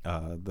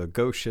 The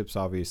ghost ships,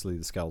 obviously,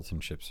 the skeleton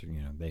ships,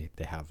 they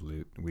have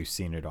loot. We've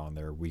seen it on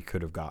there. We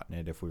could have gotten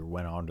it if we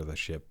went onto the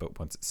ship, but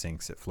once it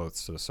sinks, it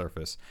floats to the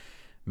surface.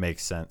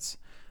 Makes sense.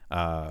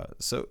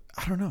 So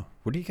I don't know.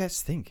 What do you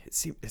guys think?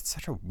 It's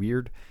such a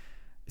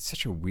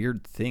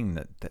weird thing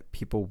that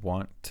people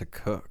want to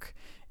cook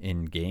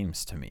in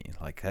games to me.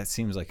 Like, that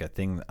seems like a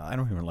thing that I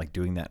don't even like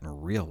doing that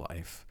in real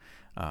life.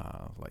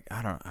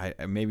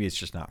 Like maybe it's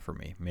just not for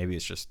me. Maybe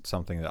it's just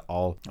something that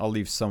I'll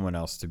leave someone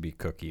else to be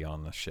cookie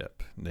on the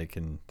ship.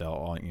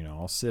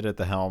 I'll sit at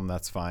the helm.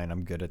 That's fine.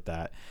 I'm good at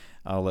that.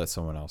 I'll let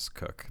someone else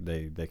cook.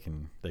 They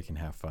can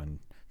have fun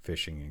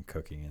fishing and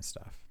cooking and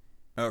stuff.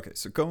 Okay,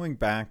 so going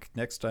back,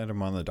 next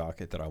item on the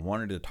docket that I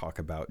wanted to talk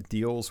about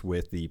deals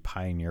with the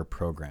Pioneer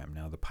program.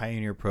 Now, the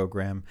Pioneer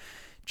program,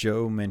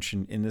 Joe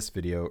mentioned in this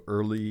video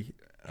early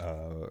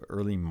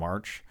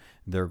March,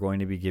 they're going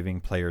to be giving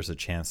players a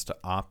chance to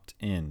opt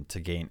in to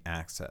gain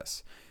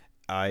access.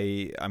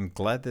 I'm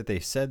glad that they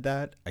said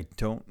that. I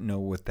don't know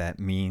what that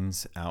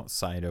means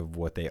outside of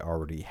what they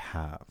already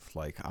have.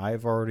 Like,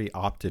 I've already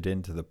opted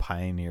into the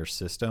Pioneer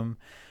system,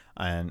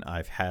 and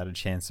I've had a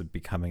chance of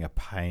becoming a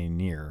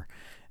Pioneer.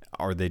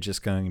 Are they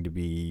just going to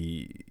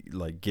be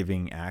like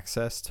giving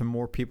access to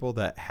more people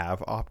that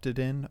have opted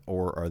in,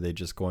 or are they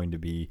just going to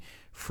be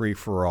free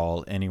for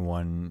all?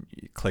 Anyone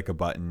click a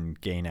button,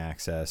 gain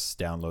access,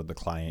 download the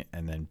client,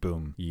 and then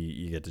boom,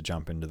 you get to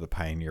jump into the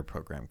Pioneer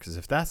program? Because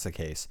if that's the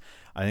case,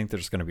 I think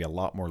there's going to be a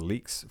lot more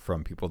leaks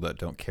from people that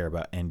don't care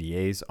about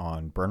NDAs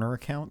on burner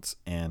accounts.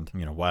 And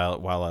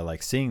while I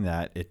like seeing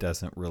that, it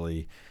doesn't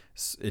really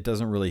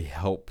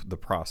help the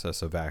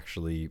process of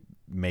actually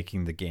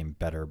making the game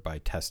better by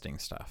testing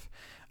stuff.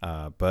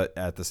 But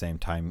at the same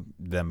time,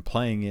 them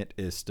playing it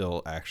is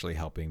still actually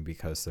helping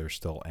because there's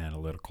still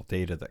analytical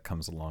data that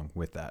comes along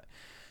with that.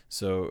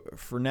 So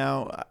for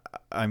now,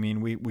 I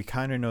mean, we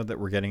kind of know that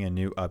we're getting a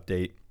new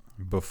update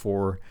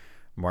before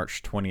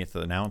March 20th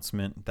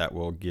announcement that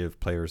will give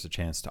players a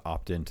chance to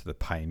opt into the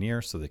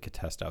Pioneer so they could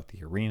test out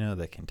the arena.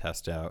 They can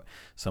test out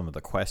some of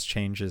the quest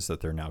changes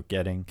that they're now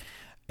getting.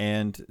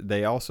 And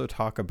they also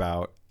talk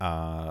about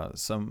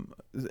some,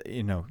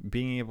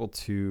 being able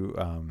to,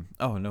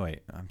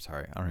 I'm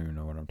sorry. I don't even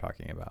know what I'm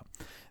talking about.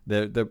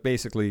 They're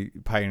basically,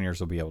 Pioneers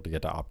will be able to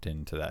get to opt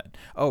into that.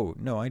 Oh,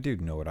 no, I do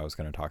know what I was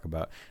going to talk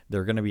about.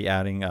 They're going to be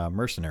adding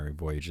mercenary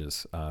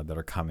voyages that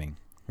are coming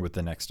with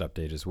the next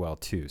update as well,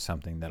 too.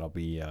 Something that'll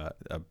be,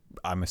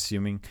 I'm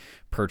assuming,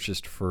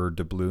 purchased for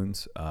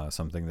doubloons,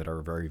 something that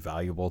are very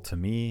valuable to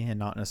me and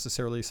not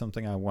necessarily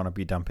something I want to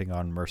be dumping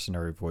on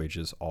mercenary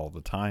voyages all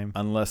the time,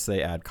 unless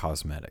they add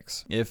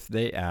cosmetics. If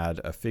they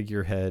add a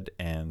figurehead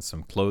and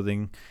some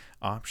clothing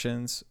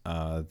options,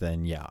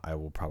 then yeah, I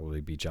will probably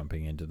be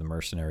jumping into the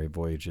mercenary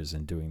voyages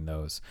and doing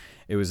those.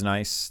 It was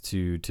nice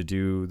to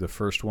do the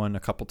first one a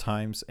couple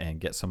times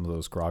and get some of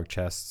those grog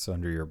chests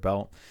under your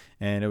belt,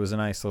 and it was a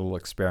nice little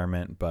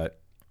experiment.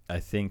 But I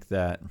think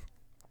that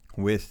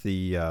with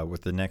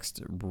the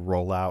next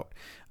rollout,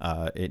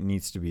 it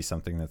needs to be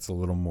something that's a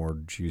little more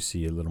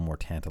juicy, a little more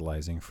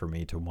tantalizing for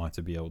me to want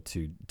to be able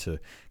to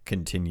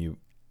continue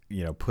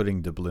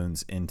putting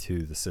doubloons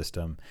into the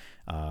system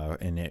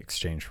in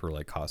exchange for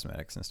like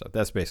cosmetics and stuff.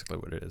 That's basically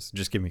what it is.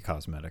 Just give me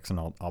cosmetics and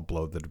I'll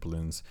blow the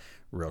doubloons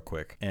real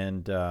quick.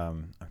 And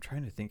I'm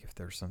trying to think if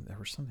there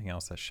was something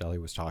else that Shelly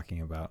was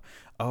talking about.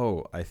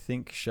 Oh, I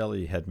think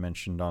Shelly had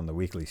mentioned on the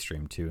weekly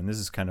stream too, and this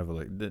is kind of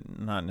like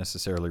not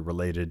necessarily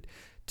related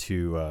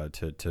to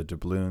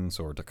doubloons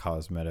or to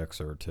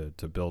cosmetics or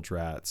to bilge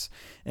rats,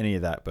 any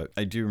of that. But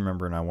I do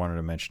remember, and I wanted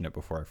to mention it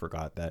before I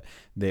forgot, that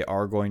they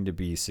are going to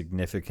be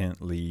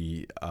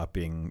significantly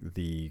upping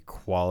the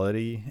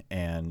quality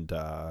and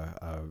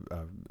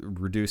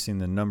reducing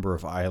the number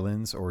of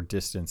islands or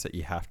distance that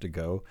you have to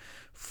go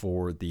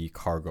for the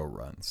cargo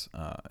runs.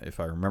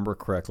 If I remember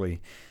correctly,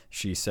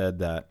 she said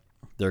that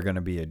they're going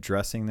to be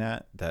addressing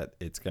that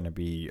it's going to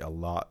be a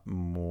lot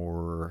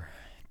more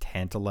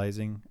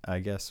tantalizing, I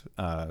guess,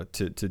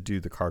 to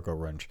do the cargo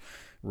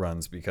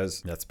runs,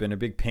 because that's been a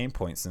big pain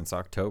point since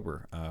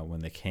October when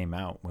they came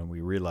out, when we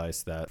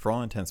realized that for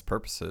all intents and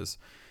purposes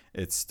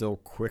it's still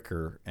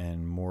quicker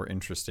and more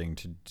interesting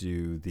to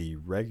do the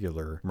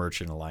regular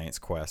Merchant Alliance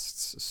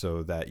quests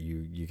so that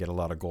you get a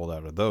lot of gold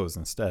out of those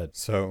instead.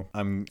 So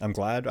I'm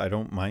glad. I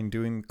don't mind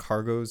doing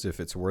cargoes if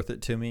it's worth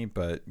it to me,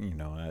 but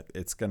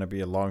it's going to be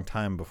a long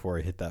time before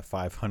I hit that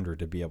 500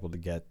 to be able to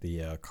get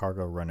the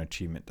cargo run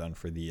achievement done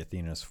for the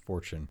Athena's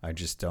Fortune. I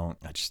just don't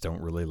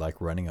really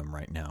like running them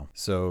right now.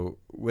 So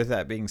with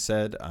that being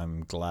said,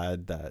 I'm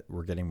glad that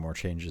we're getting more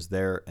changes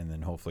there, and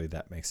then hopefully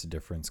that makes a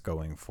difference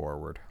going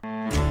forward.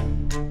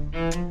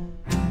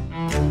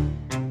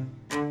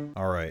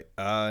 All right,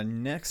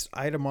 next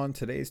item on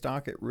today's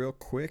docket real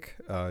quick.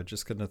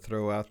 Just going to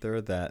throw out there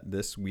that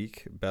this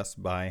week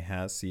Best Buy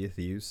has Sea of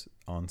Thieves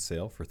on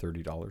sale for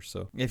 $30.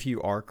 So if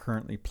you are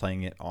currently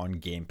playing it on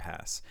Game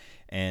Pass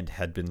and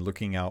had been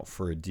looking out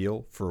for a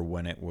deal for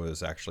when it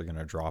was actually going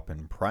to drop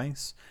in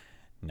price,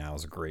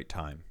 now's a great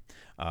time.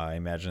 I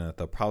imagine that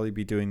they'll probably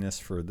be doing this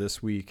for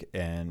this week,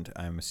 and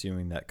I'm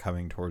assuming that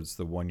coming towards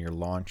the 1-year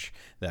launch,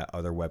 that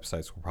other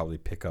websites will probably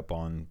pick up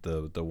on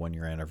the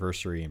 1-year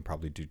anniversary and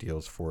probably do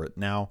deals for it.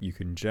 Now, you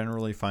can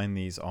generally find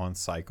these on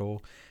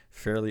cycle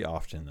fairly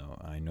often, though.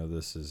 I know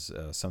this is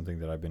something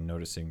that I've been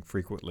noticing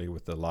frequently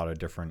with a lot of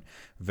different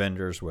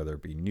vendors, whether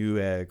it be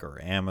Newegg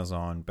or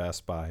Amazon,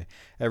 Best Buy.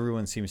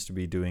 Everyone seems to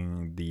be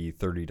doing the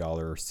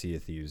 $30 Sea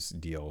of Thieves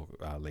deal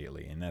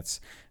lately, and that's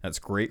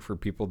great for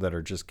people that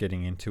are just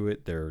getting into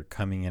it. They're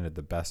coming in at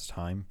the best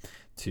time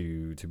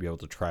to be able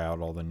to try out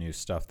all the new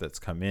stuff that's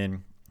come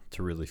in,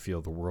 to really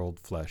feel the world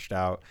fleshed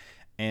out,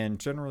 and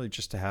generally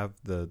just to have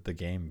the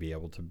game be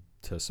able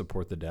to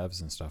support the devs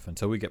and stuff.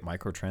 Until we get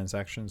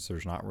microtransactions,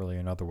 there's not really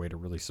another way to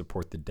really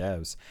support the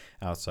devs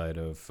outside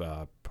of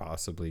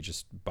possibly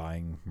just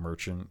buying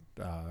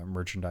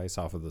merchandise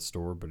off of the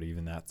store, but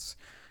even that's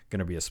going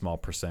to be a small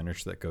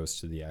percentage that goes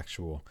to the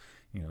actual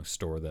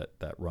store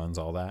that runs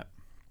all that.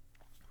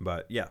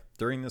 But yeah,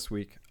 during this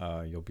week,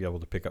 you'll be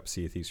able to pick up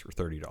Sea of Thieves for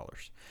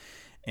 $30.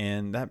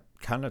 And that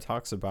kind of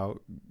talks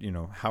about,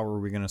 how are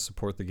we going to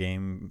support the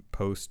game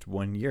post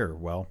 1 year?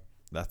 Well,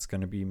 that's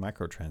going to be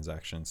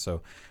microtransactions.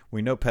 So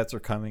we know pets are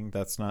coming.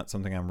 That's not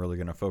something I'm really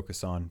going to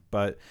focus on.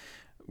 But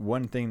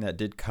one thing that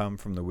did come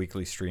from the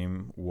weekly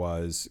stream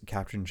was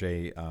Captain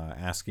J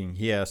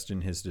he asked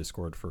in his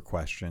Discord for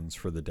questions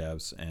for the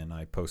devs, and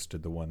I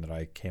posted the one that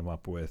I came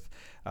up with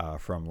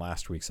from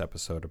last week's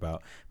episode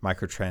about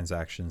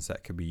microtransactions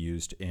that could be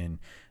used in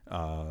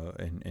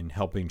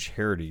helping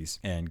charities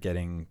and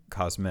getting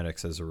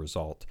cosmetics as a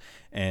result.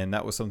 And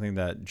that was something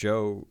that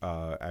Joe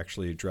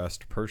actually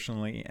addressed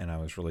personally, and I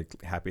was really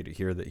happy to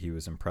hear that he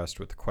was impressed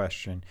with the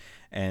question.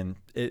 And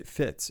it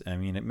fits. I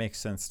mean, it makes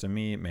sense to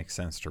me. It makes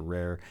sense to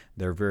Rare.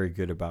 They're very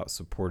good about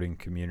supporting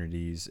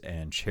communities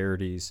and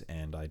charities,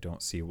 and I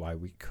don't see why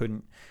we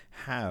couldn't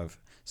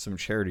have some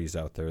charities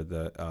out there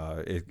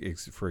that,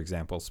 for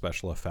example,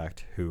 Special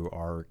Effect, who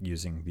are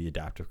using the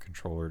adaptive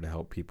controller to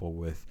help people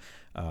with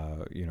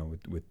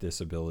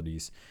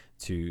disabilities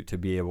to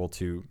be able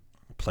to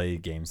play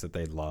games that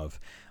they love.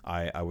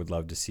 I would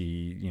love to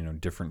see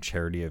different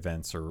charity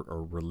events or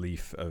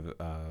relief of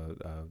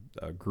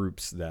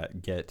groups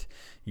that get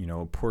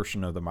a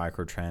portion of the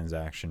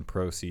microtransaction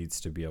proceeds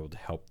to be able to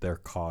help their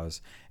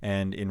cause,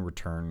 and in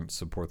return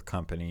support the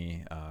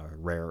company,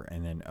 Rare,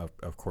 and then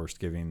of course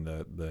giving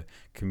the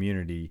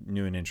community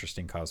new and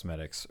interesting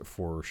cosmetics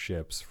for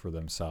ships, for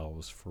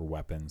themselves, for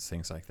weapons,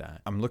 things like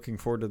that. I'm looking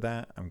forward to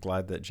that. I'm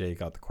glad that Jay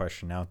got the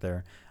question out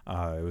there.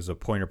 It was a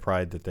point of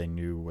pride that they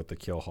knew what the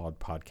Killhog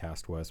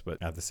podcast was,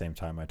 but at the same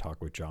time, I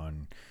talk with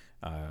John.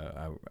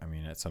 I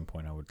mean, at some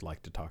point, I would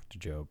like to talk to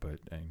Joe, but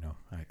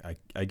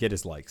I get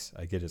his likes.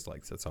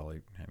 That's all.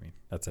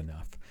 That's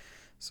enough.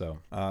 So,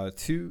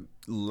 two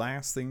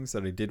last things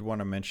that I did want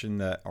to mention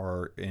that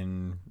are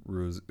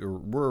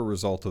were a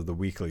result of the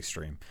weekly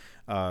stream.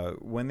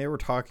 When they were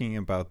talking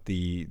about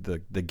the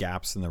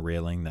gaps in the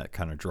railing that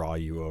kind of draw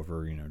you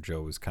over,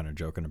 Joe was kind of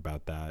joking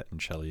about that,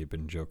 and Shelly had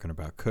been joking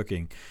about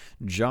cooking.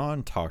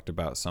 John talked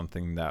about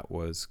something that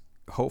was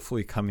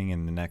hopefully coming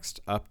in the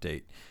next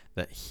update,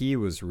 that he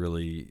was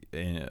really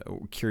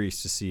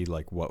curious to see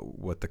like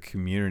what the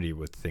community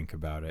would think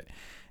about it.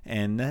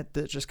 And that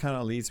just kind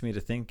of leads me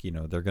to think,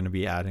 they're going to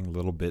be adding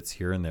little bits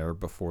here and there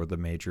before the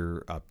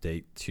major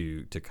update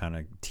to kind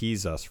of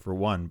tease us for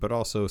one, but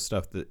also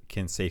stuff that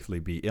can safely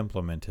be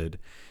implemented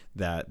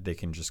that they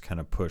can just kind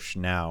of push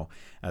now,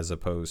 as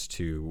opposed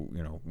to,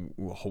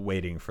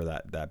 waiting for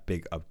that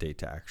big update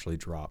to actually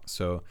drop.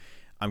 So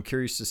I'm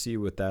curious to see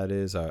what that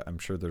is. I'm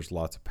sure there's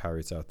lots of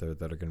pirates out there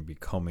that are going to be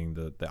combing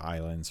the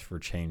islands for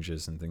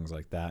changes and things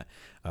like that.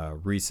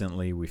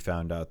 Recently, we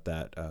found out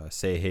that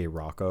Say Hey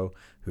Rocco,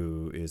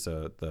 who is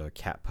the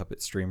cat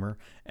puppet streamer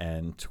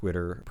and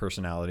Twitter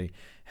personality,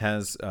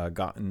 has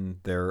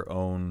gotten their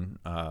own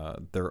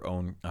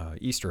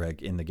Easter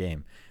egg in the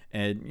game.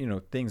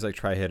 And things like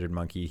Tri-Headed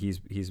Monkey,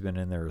 he's been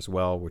in there as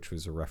well, which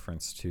was a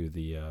reference to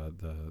the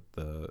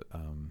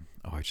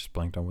I just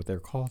blanked on what they're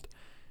called.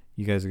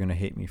 You guys are going to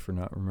hate me for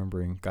not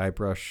remembering.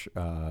 Guybrush.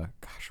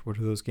 What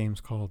are those games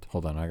called?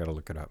 Hold on, I got to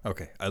look it up.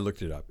 Okay, I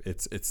looked it up.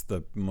 It's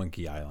the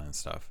Monkey Island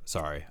stuff.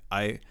 Sorry.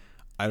 I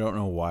don't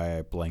know why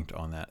I blanked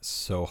on that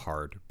so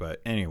hard.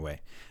 But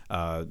anyway,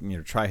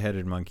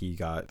 Tri-Headed Monkey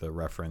got the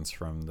reference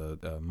from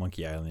the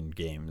Monkey Island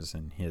games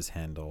and his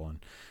handle.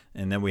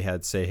 And then we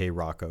had Say Hey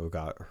Rocco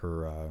got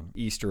her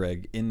Easter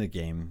egg in the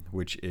game,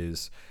 which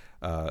is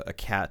a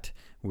cat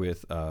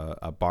with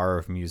a bar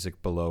of music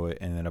below it,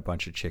 and then a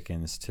bunch of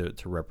chickens to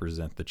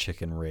represent the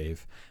chicken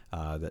rave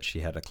that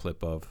she had a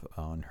clip of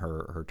on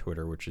her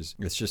Twitter,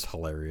 it's just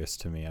hilarious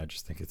to me. I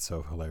just think it's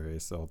so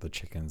hilarious, all the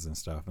chickens and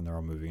stuff, and they're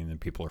all moving, and then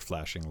people are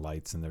flashing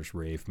lights, and there's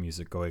rave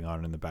music going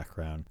on in the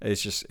background.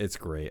 It's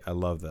great. I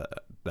love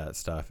that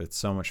stuff. It's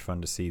so much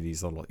fun to see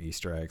these little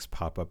Easter eggs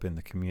pop up in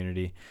the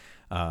community.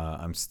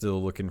 I'm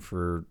still looking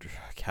for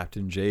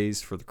Captain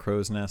J's for the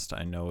Crow's Nest.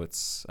 I know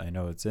it's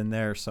in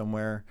there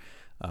somewhere.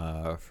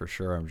 For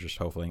sure. I'm just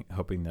hoping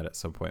that at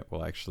some point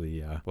we'll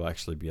actually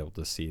be able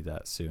to see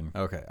that soon.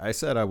 Okay, I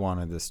said I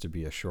wanted this to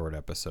be a short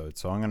episode,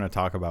 so I'm going to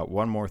talk about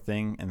one more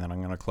thing, and then I'm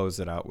going to close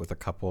it out with a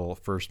couple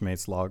First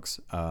Mates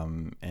logs,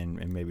 and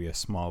maybe a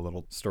small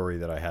little story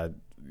that I had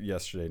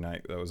yesterday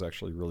night that was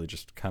actually really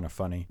just kind of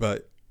funny.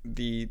 But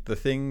the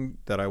thing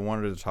that I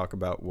wanted to talk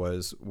about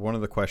was one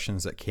of the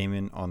questions that came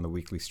in on the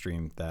weekly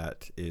stream.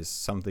 That is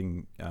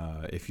something,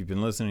 if you've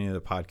been listening to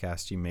the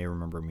podcast, you may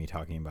remember me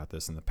talking about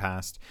this in the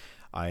past.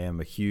 I am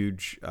a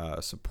huge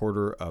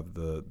supporter of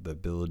the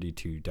ability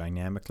to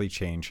dynamically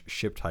change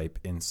ship type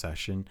in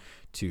session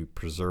to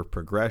preserve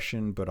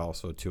progression, but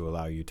also to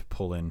allow you to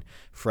pull in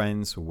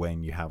friends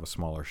when you have a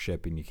smaller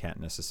ship and you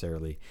can't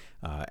necessarily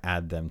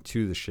add them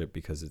to the ship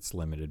because it's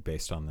limited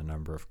based on the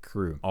number of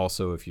crew.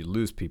 Also, if you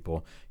lose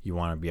people, you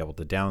want to be able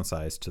to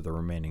downsize to the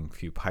remaining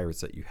few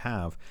pirates that you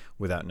have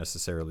without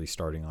necessarily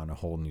starting on a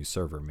whole new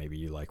server. Maybe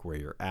you like where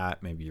you're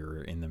at, maybe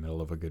you're in the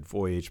middle of a good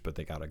voyage, but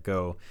they gotta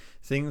go.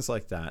 Things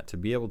like that, to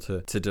be able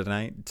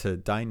to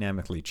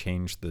dynamically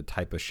change the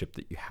type of ship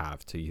that you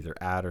have, to either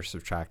add or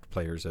subtract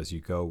players as you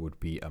go, would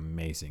be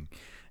amazing.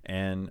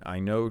 And I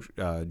know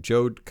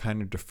Joe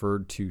kind of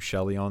deferred to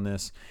Shelly on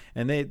this,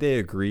 and they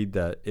agreed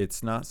that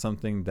it's not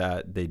something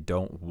that they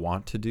don't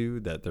want to do,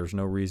 that there's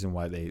no reason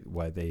why they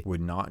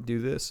would not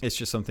do this. It's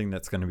just something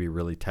that's going to be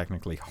really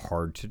technically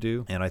hard to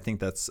do. And I think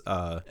that's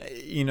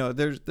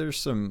there's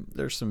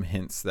some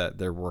hints that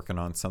they're working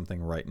on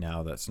something right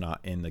now that's not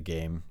in the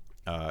game.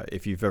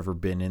 If you've ever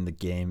been in the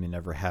game and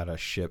ever had a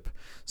ship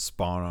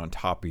spawn on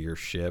top of your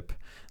ship,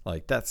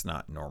 like, that's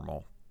not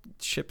normal.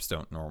 Ships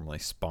don't normally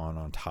spawn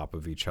on top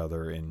of each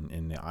other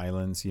in the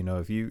islands.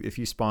 If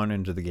you spawn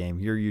into the game,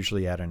 you're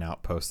usually at an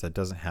outpost that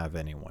doesn't have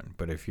anyone.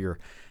 But if you're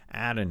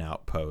at an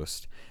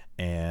outpost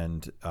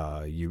and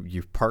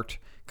you've parked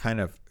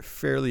kind of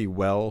fairly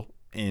well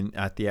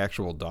at the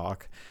actual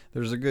dock,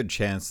 there's a good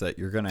chance that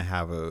you're going to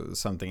have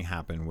something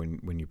happen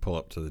when you pull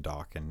up to the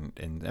dock,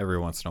 and every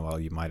once in a while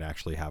you might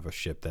actually have a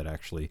ship that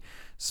actually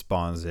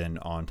spawns in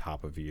on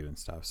top of you and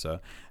stuff. So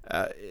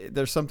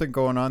there's something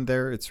going on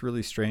there. It's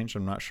really strange.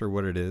 I'm not sure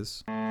what it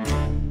is.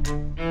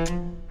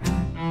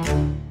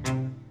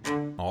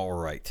 All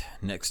right,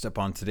 next up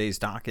on today's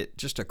docket,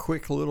 just a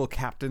quick little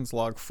captain's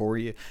log for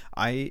you.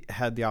 I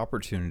had the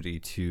opportunity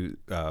to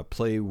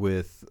play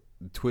with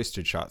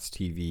Twisted Shots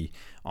TV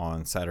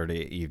on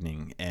Saturday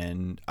evening,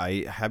 and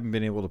I haven't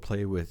been able to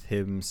play with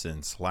him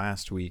since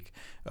last week.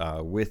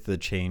 With the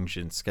change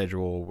in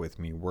schedule, with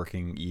me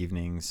working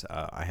evenings,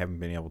 I haven't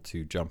been able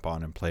to jump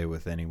on and play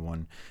with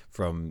anyone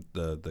from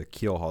the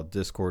Keelhaul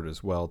Discord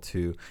as well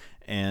too.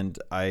 And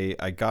I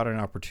got an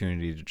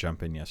opportunity to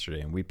jump in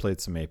yesterday, and we played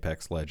some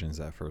Apex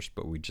Legends at first,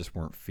 but we just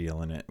weren't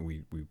feeling it.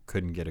 We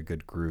couldn't get a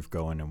good groove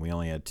going, and we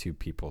only had 2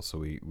 people, so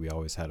we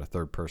always had a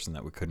third person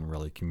that we couldn't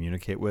really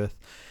communicate with.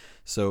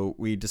 So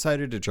we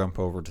decided to jump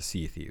over to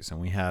Sea Thieves, and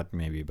we had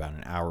maybe about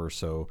an hour or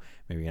so,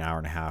 maybe an hour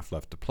and a half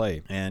left to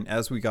play. And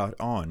as we got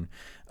on,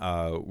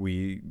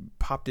 we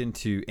popped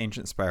into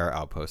Ancient Spire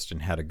Outpost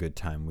and had a good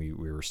time. We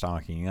were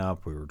stocking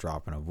up, we were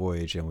dropping a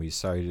voyage, and we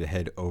decided to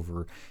head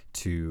over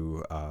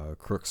to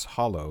Crook's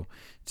Hollow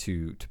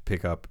to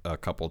pick up a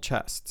couple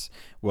chests.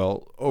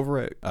 Well, over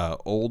at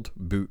Old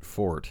Boot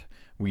Fort,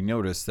 we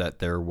noticed that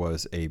there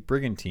was a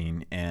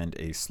brigantine and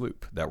a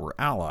sloop that were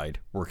allied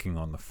working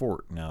on the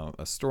fort. Now,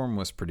 a storm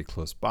was pretty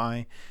close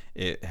by.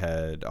 It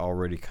had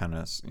already kind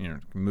of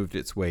moved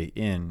its way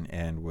in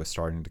and was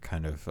starting to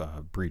kind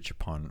of breach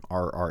upon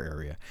our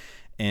area.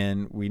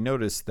 And we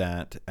noticed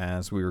that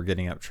as we were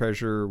getting up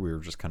treasure, we were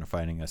just kind of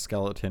finding a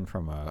skeleton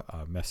from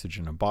a message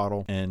in a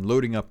bottle and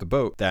loading up the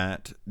boat,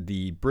 that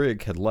the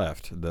brig had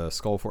left. The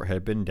Skull Fort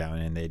had been down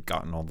and they'd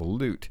gotten all the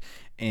loot.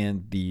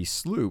 And the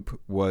sloop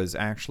was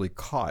actually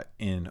caught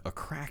in a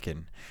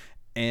kraken.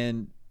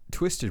 And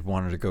Twisted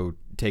wanted to go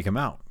take him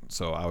out.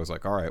 So I was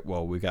like, all right,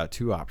 well, we got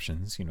 2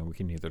 options. We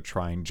can either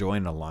try and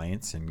join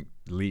Alliance and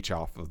leech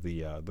off of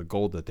the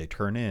gold that they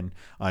turn in,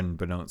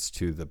 unbeknownst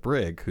to the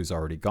brig who's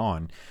already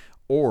gone,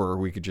 or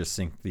we could just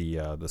sink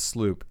the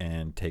sloop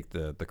and take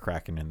the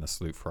Kraken and the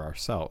sloop for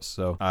ourselves.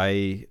 So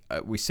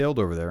we sailed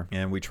over there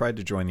and we tried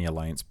to join the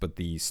Alliance, but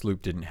the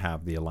sloop didn't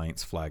have the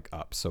Alliance flag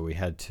up. So we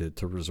had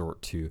to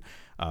resort to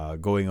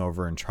going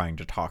over and trying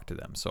to talk to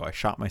them. So I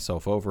shot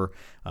myself over,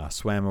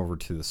 swam over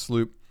to the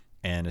sloop.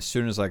 And as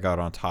soon as I got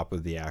on top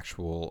of the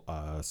actual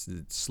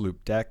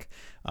sloop deck,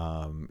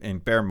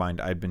 and bear in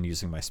mind, I'd been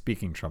using my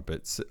speaking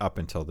trumpets up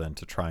until then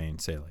to try and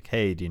say, like,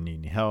 hey, do you need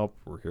any help?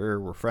 We're here,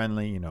 we're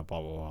friendly, blah,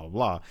 blah, blah,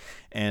 blah.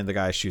 And the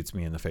guy shoots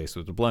me in the face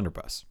with a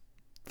blunderbuss.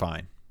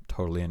 Fine.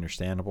 Totally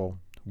understandable.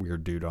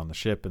 Weird dude on the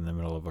ship in the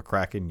middle of a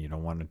Kraken. You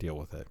don't want to deal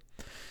with it.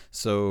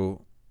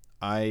 So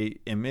I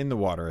am in the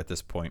water at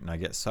this point, and I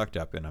get sucked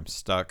up, and I'm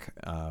stuck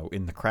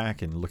in the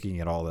Kraken looking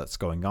at all that's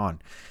going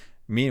on.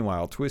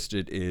 Meanwhile,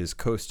 Twisted is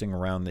coasting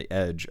around the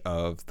edge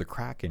of the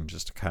Kraken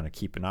just to kind of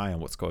keep an eye on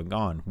what's going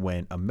on,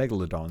 when a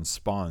Megalodon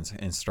spawns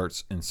and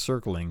starts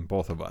encircling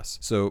both of us.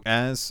 So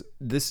as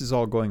this is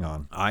all going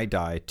on, I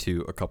die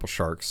to a couple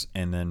sharks,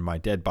 and then my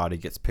dead body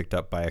gets picked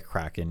up by a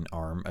Kraken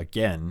arm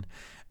again.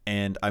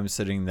 And I'm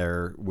sitting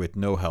there with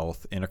no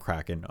health in a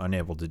Kraken,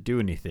 unable to do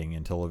anything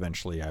until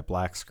eventually I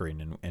black screen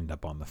and end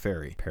up on the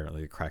ferry.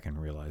 Apparently the Kraken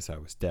realized I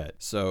was dead.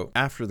 So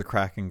after the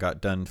Kraken got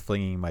done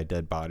flinging my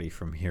dead body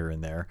from here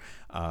and there,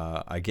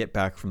 I get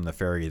back from the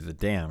ferry of the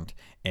damned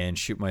and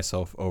shoot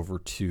myself over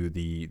to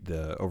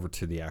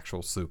the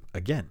actual sloop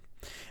again.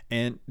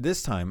 And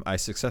this time I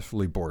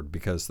successfully board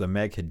because the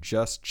Meg had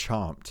just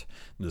chomped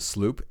the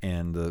sloop,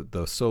 and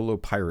the solo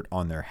pirate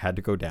on there had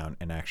to go down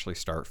and actually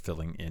start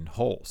filling in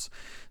holes.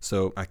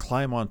 So I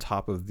climb on the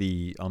top of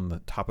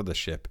the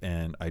ship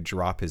and I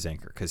drop his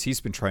anchor because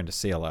he's been trying to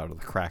sail out of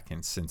the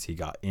Kraken since he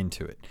got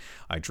into it.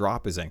 I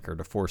drop his anchor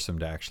to force him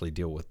to actually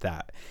deal with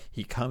that.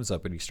 He comes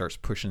up and he starts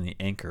pushing the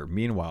anchor.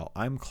 Meanwhile,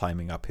 I'm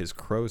climbing up his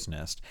crow's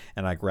nest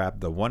and I grab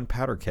the one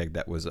powder keg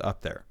that was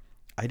up there.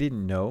 I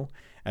didn't know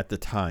at the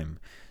time,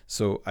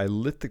 so I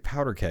lit the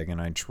powder keg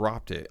and I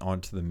dropped it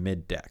onto the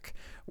mid deck.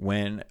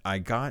 When I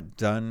got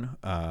done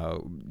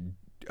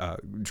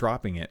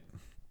dropping it,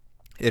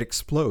 it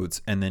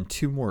explodes, and then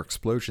 2 more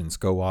explosions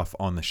go off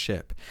on the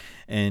ship,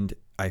 and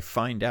I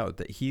find out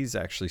that he's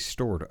actually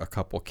stored a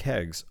couple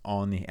kegs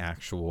on the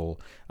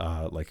actual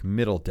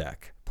middle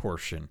deck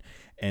portion,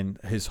 and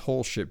his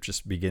whole ship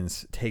just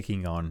begins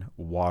taking on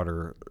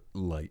water.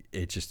 Like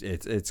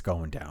it's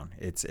going down.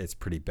 It's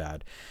pretty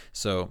bad.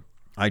 So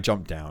I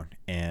jump down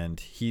and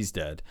he's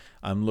dead.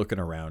 I'm looking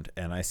around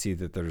and I see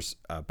that there's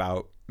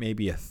about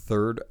maybe a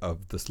third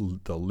of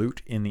the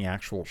loot in the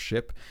actual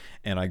ship,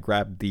 and I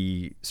grab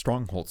the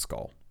stronghold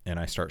skull and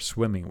I start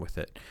swimming with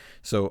it.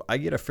 So I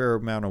get a fair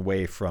amount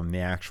away from the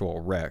actual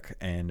wreck,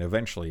 and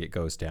eventually it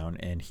goes down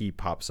and he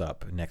pops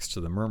up next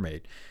to the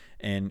mermaid.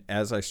 And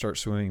as I start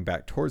swimming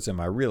back towards him,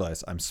 I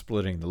realize I'm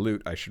splitting the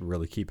loot. I should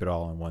really keep it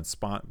all in one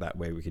spot. That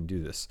way we can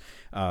do this.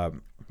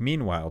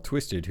 Meanwhile,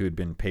 Twisted, who had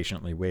been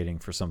patiently waiting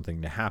for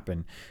something to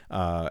happen,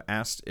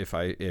 asked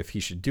if he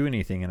should do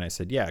anything. And I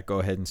said, yeah, go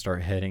ahead and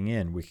start heading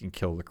in. We can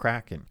kill the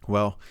Kraken.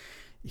 Well,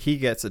 he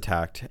gets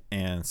attacked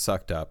and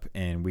sucked up,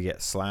 and we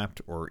get slapped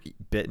or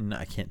bitten.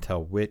 I can't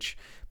tell which,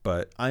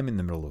 but I'm in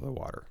the middle of the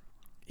water.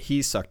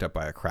 He's sucked up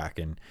by a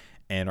Kraken,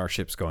 and our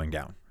ship's going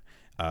down.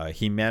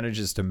 He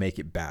manages to make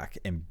it back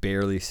and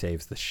barely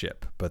saves the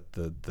ship, but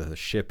the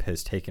ship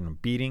has taken a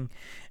beating,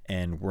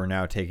 and we're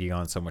now taking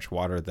on so much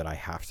water that I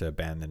have to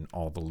abandon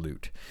all the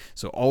loot.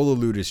 So all the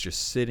loot is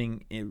just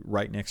sitting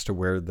right next to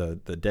where the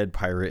dead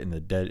pirate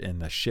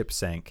and the ship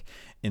sank,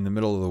 in the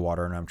middle of the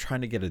water, and I'm trying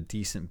to get a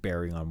decent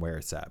bearing on where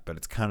it's at, but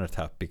it's kind of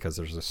tough because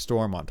there's a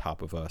storm on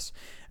top of us,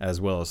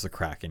 as well as the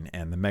Kraken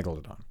and the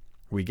Megalodon.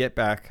 We get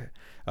back.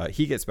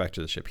 He gets back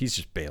to the ship. He's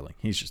just bailing.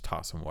 He's just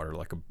tossing water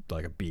like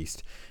a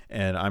beast.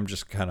 And I'm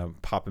just kind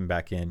of popping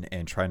back in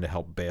and trying to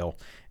help bail.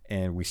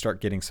 And we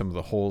start getting some of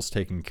the holes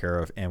taken care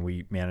of. And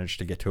we manage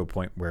to get to a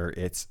point where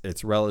it's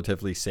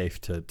relatively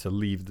safe to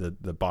leave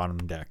the bottom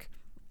deck.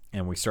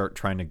 And we start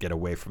trying to get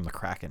away from the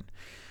Kraken.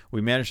 We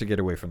manage to get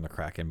away from the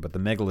Kraken, but the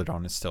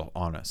Megalodon is still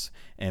on us,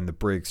 and the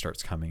brig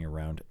starts coming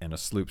around, and a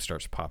sloop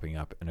starts popping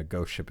up, and a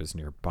ghost ship is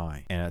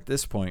nearby. And at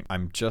this point,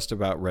 I'm just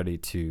about ready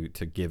to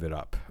give it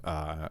up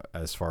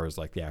as far as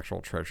like the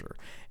actual treasure.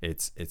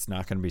 It's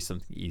not going to be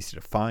something easy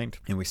to find,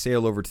 and we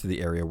sail over to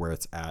the area where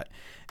it's at,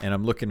 and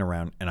I'm looking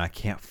around, and I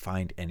can't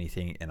find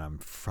anything, and I'm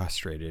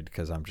frustrated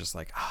because I'm just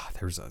like,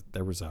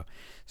 there was a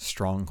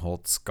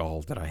stronghold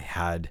skull that I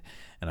had,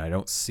 and I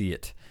don't see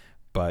it,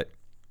 but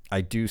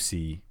I do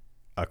see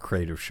a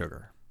crate of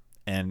sugar,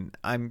 and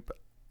I'm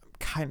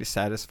kind of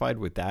satisfied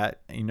with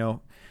that.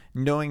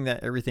 Knowing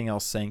that everything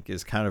else sank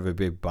is kind of a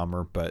big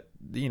bummer, but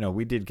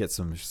we did get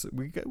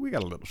we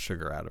got a little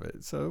sugar out of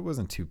it, so it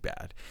wasn't too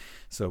bad.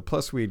 So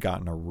plus we had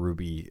gotten a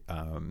ruby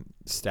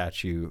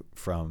statue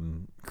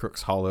from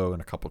Crook's Hollow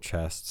and a couple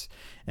chests,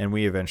 and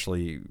we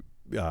eventually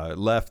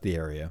left the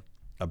area,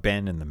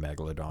 abandoned the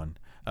Megalodon,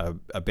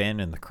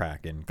 abandoned the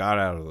Kraken, got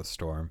out of the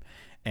storm,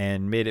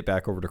 and made it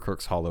back over to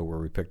Crook's Hollow, where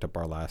we picked up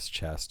our last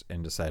chest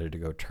and decided to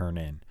go turn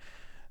in.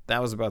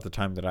 That was about the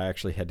time that I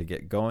actually had to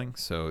get going,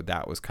 so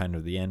that was kind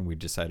of the end. We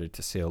decided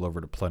to sail over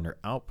to Plunder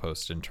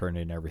Outpost and turn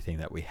in everything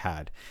that we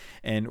had.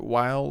 And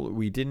while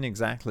we didn't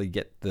exactly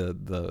get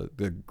the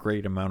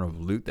great amount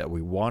of loot that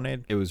we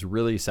wanted, it was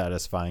really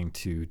satisfying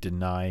to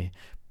deny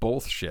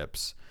both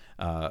ships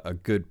a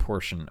good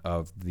portion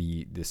of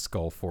the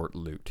Skull Fort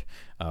loot.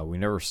 We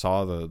never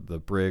saw the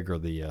brig or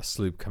the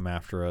sloop come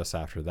after us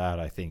after that.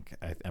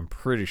 I'm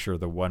pretty sure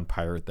the one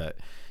pirate that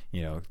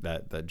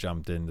that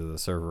jumped into the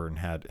server and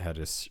had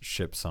his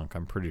ship sunk,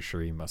 I'm pretty sure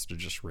he must have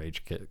just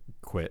rage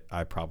quit.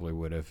 I probably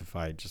would have if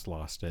I had just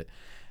lost it.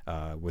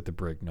 With the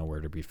brig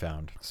nowhere to be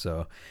found.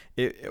 So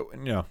it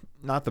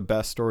not the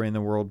best story in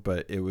the world,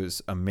 but it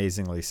was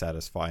amazingly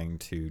satisfying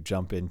to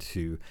jump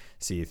into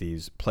Sea of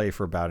Thieves, play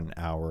for about an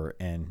hour,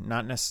 and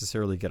not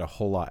necessarily get a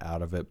whole lot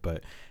out of it,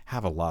 but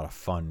have a lot of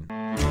fun.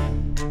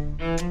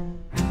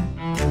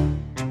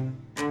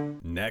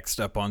 Next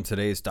up on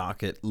today's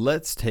docket,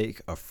 let's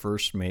take a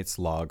first mate's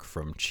log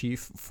from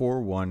Chief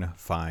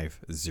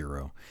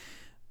 4150.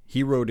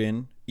 He wrote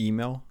in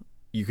email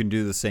You can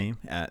do the same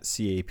at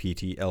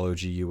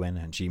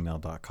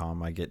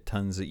captlogun@gmail.com. I get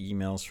tons of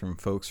emails from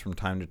folks from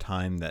time to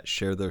time that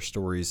share their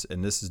stories,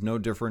 and this is no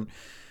different.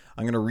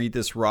 I'm going to read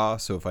this raw,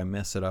 so if I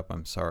mess it up,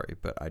 I'm sorry,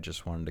 but I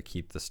just wanted to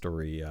keep the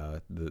story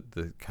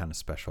the kind of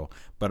special.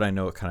 But I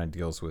know it kind of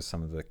deals with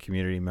some of the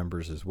community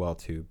members as well,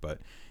 too, but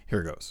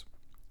here goes.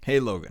 Hey,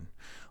 Logan.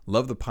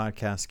 Love the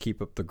podcast.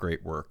 Keep up the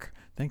great work.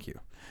 Thank you.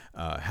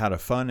 Had a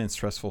fun and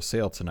stressful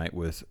sail tonight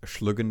with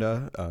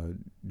Schlugenda,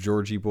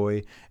 Georgie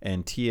Boy,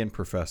 and TN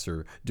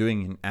Professor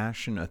doing an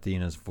Ashen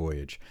Athena's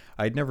voyage.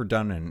 I'd never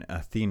done an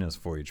Athena's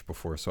voyage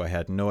before, so I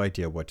had no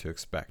idea what to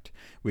expect.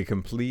 We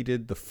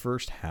completed the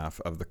first half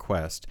of the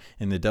quest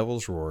in the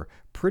Devil's Roar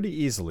pretty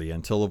easily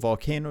until a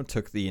volcano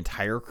took the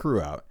entire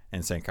crew out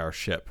and sank our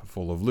ship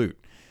full of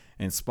loot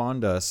and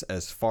spawned us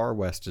as far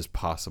west as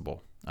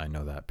possible. I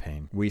know that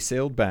pain. We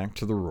sailed back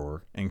to the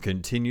Roar and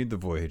continued the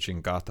voyage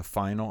and got the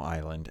final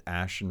island,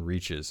 Ashen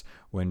Reaches,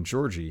 when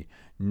Georgie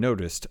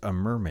noticed a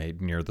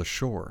mermaid near the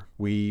shore.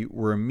 We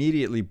were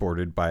immediately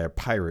boarded by a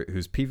pirate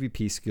whose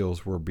PvP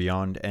skills were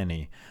beyond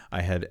any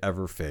I had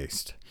ever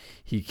faced.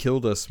 He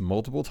killed us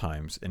multiple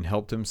times and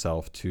helped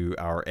himself to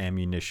our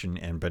ammunition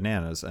and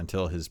bananas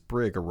until his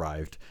brig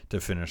arrived to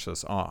finish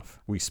us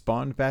off. We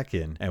spawned back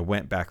in and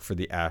went back for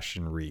the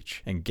Ashen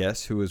Reach, and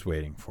guess who was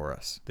waiting for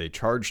us? They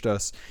charged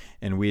us,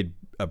 and we had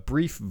a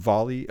brief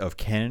volley of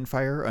cannon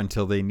fire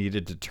until they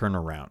needed to turn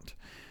around.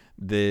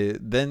 The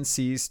then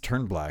seas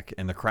turned black,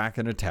 and the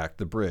Kraken attacked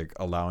the brig,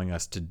 allowing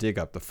us to dig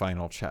up the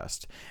final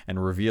chest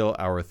and reveal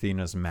our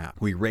Athena's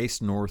map. We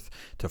raced north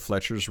to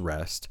Fletcher's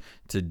Rest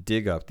to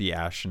dig up the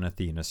Ashen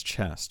Athena's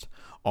chest,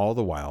 all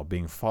the while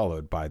being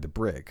followed by the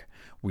brig.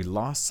 We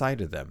lost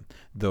sight of them,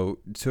 though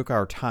took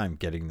our time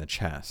getting the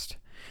chest.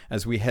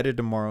 As we headed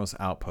to Morrow's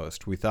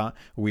outpost, we thought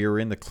we were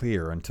in the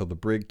clear until the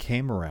brig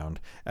came around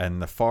at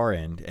the far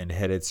end and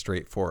headed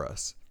straight for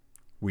us.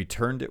 We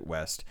turned it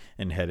west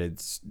and headed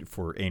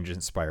for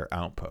Ancient Spire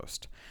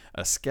Outpost.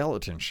 A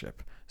skeleton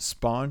ship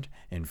spawned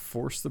and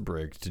forced the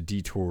brig to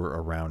detour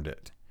around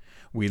it.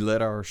 We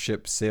let our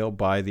ship sail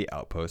by the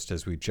outpost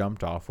as we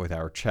jumped off with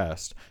our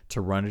chest to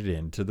run it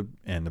into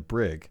and the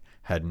brig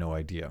had no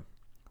idea.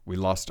 We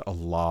lost a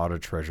lot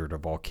of treasure to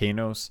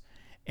volcanoes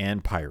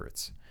and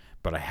pirates,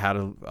 but I had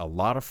a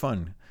lot of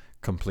fun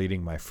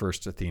completing my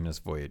first Athena's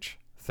voyage.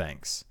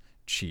 Thanks,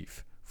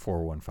 Chief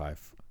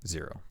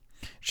 4150.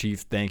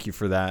 Chief, thank you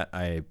for that.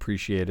 I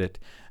appreciate it.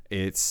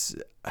 It's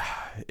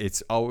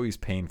always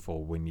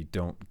painful when you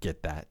don't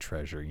get that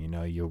treasure. You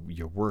know,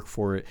 you work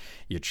for it,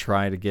 you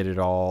try to get it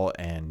all,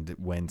 and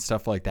when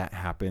stuff like that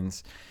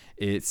happens,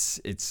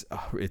 it's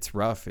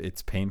rough.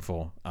 It's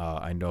painful.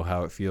 I know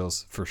how it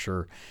feels for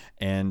sure,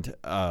 and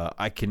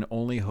I can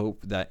only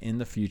hope that in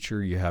the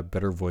future you have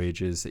better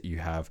voyages, that you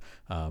have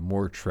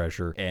more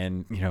treasure,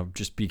 and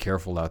just be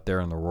careful out there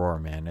in the Roar,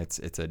 man.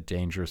 It's a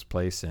dangerous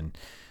place, and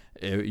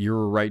you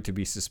were right to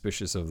be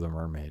suspicious of the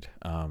mermaid.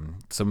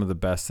 Some of the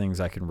best things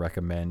I can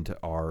recommend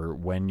are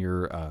when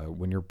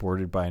you're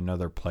boarded by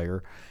another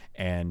player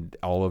and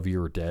all of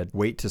you are dead,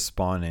 wait to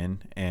spawn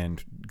in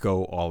and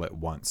go all at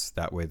once.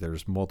 That way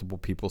there's multiple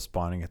people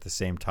spawning at the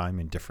same time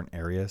in different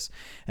areas,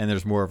 and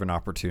there's more of an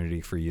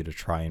opportunity for you to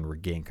try and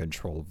regain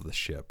control of the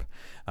ship.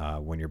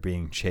 When you're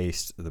being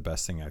chased, the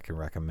best thing I can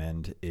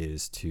recommend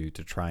is to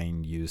try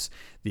and use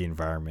the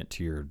environment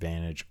to your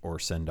advantage, or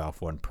send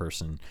off one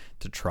person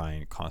to try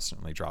and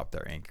constantly drop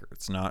their anchor.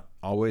 It's not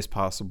always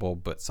possible,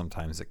 but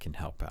sometimes it can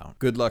help out.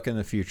 Good luck in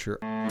the future.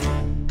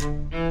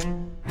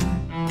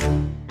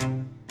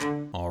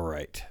 All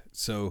right,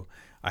 so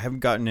I haven't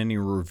gotten any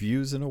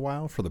reviews in a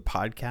while for the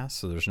podcast,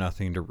 so there's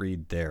nothing to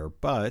read there,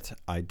 but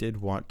I did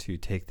want to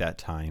take that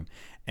time,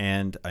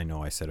 and I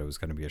know I said it was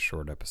going to be a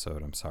short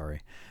episode, I'm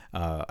sorry.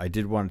 I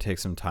did want to take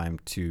some time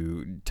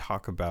to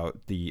talk about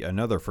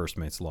another First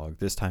Mates log,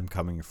 this time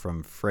coming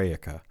from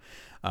Freyaka.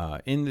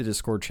 In the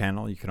Discord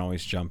channel, you can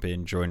always jump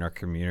in, join our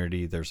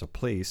community. There's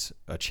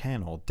a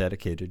channel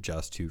dedicated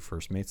just to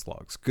First Mates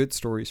logs. Good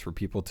stories for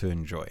people to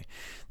enjoy.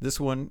 This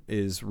one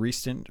is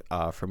recent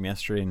from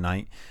yesterday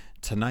night.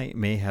 Tonight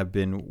may have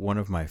been one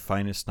of my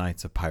finest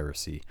nights of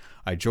piracy.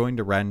 I joined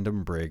a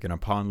random brig, and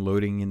upon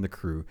loading in the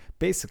crew,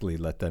 basically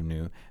let them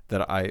know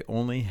that I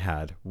only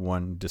had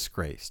one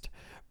disgraced,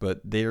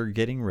 but they are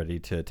getting ready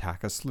to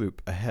attack a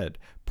sloop ahead,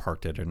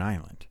 parked at an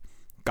island.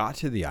 Got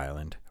to the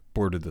island,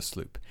 boarded the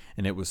sloop,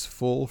 and it was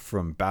full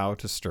from bow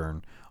to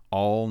stern,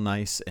 all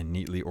nice and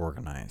neatly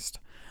organized.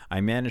 I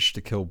managed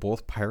to kill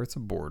both pirates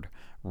aboard,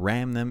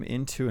 ram them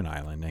into an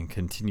island, and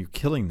continue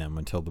killing them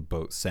until the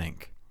boat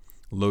sank.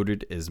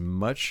 Loaded as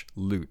much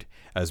loot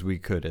as we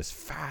could as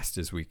fast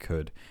as we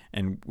could,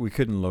 and we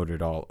couldn't load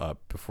it all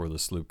up before the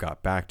sloop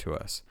got back to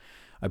us.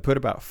 I put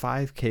about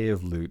 5k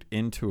of loot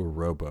into a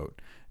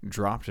rowboat,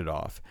 dropped it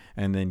off,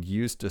 and then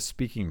used a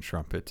speaking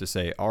trumpet to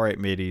say, "All right,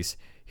 mateys,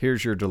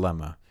 here's your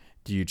dilemma.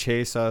 Do you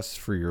chase us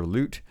for your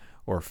loot,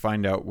 or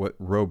find out what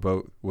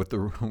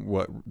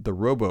the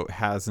rowboat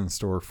has in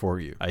store for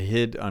you?" I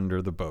hid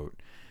under the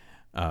boat.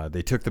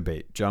 They took the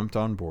bait, jumped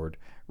on board,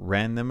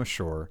 ran them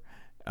ashore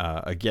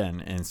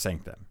again, and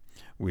sank them.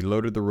 We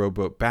loaded the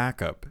rowboat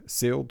back up,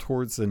 sailed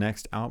towards the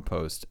next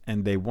outpost,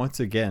 and they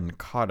once again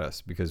caught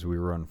us because we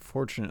were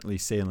unfortunately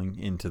sailing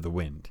into the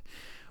wind.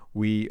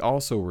 We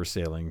also were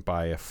sailing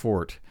by a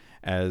fort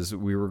as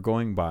we were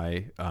going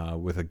by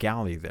with a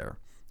galley there.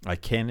 I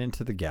cannoned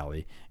to the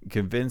galley,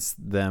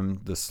 convinced them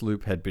the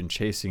sloop had been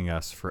chasing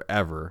us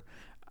forever.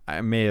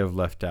 I may have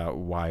left out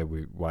why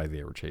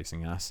they were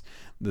chasing us.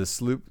 The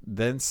sloop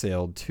then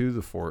sailed to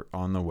the fort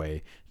on the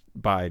way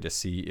by to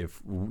see if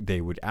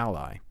they would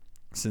ally.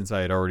 Since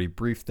I had already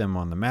briefed them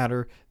on the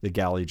matter, the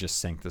galley just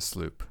sank the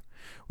sloop.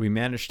 We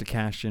managed to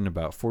cash in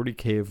about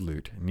 40k of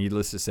loot.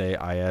 Needless to say,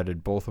 I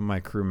added both of my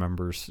crew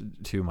members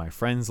to my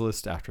friends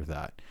list after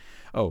that.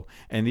 Oh,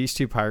 and these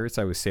 2 pirates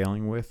I was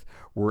sailing with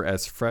were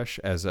as fresh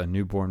as a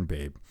newborn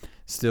babe,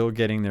 still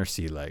getting their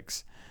sea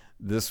legs.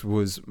 This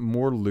was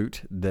more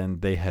loot than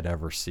they had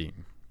ever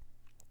seen.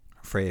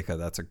 Freyka,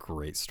 that's a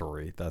great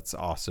story. That's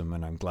awesome,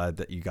 and I'm glad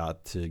that you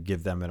got to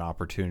give them an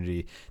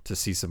opportunity to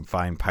see some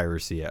fine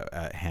piracy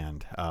at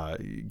hand.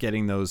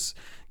 Getting those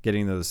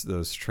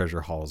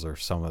treasure hauls are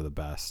some of the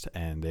best,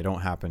 and they don't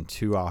happen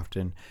too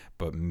often,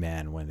 but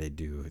man, when they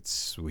do, it's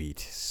sweet,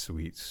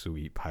 sweet,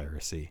 sweet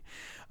piracy.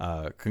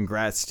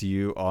 Congrats to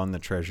you on the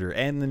treasure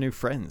and the new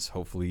friends.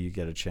 Hopefully you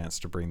get a chance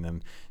to bring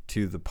them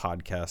to the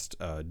podcast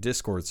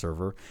Discord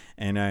server,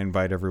 and I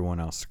invite everyone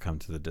else to come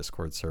to the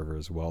Discord server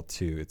as well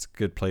too. It's a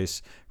good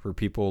place for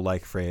people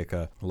like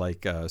Freyka,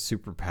 like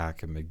Super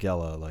Pack and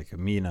Miguela, like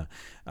Amina,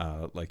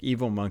 like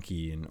Evil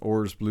Monkey and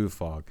Oars Blue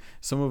Fog.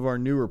 Some of our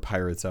newer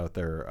pirates out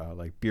there,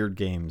 like Beard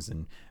Games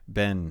and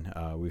Ben.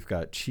 We've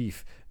got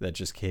Chief that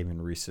just came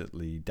in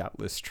recently,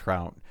 Doubtless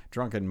Trout,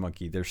 Drunken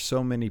Monkey. There's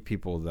so many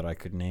people that I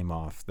could name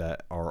off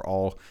that are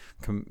all,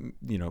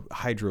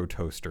 Hydro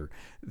Toaster,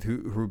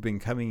 who've been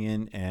coming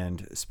in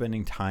and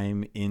spending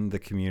time in the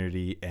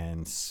community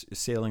and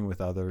sailing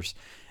with others.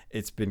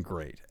 It's been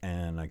great,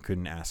 and I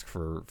couldn't ask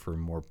for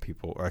more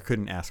people, or I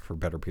couldn't ask for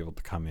better people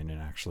to come in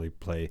and actually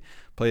play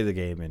the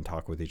game and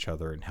talk with each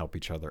other and help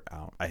each other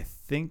out. I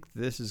think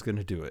this is going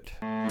to do it.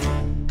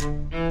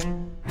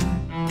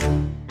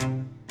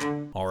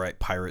 All right,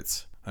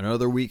 pirates.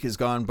 Another week has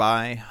gone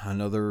by,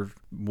 another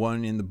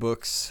one in the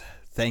books.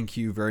 Thank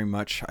you very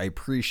much. I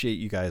appreciate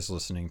you guys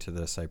listening to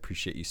this. I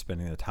appreciate you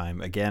spending the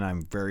time. Again,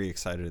 I'm very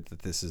excited that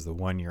this is the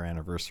 1-year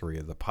anniversary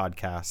of the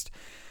podcast,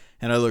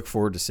 and I look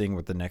forward to seeing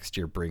what the next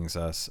year brings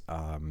us.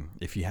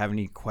 If you have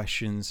any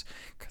questions,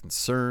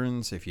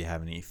 concerns, if you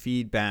have any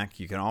feedback,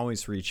 you can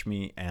always reach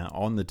me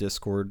on the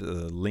Discord.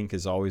 The link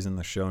is always in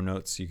the show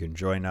notes. You can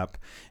join up.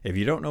 If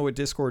you don't know what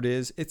Discord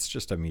is, it's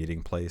just a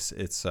meeting place.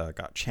 It's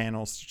got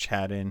channels to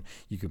chat in.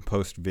 You can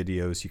post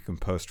videos. You can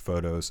post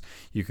photos.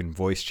 You can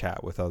voice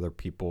chat with other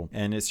people.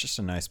 And it's just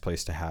a nice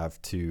place to have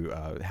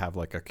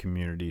like a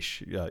community,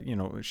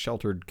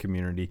 sheltered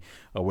community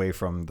away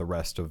from the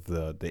rest of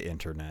the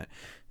internet.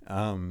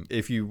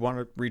 If you want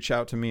to reach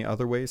out to me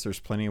other ways, there's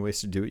plenty of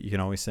ways to do it. You can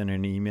always send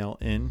an email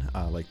in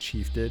like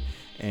Chief did,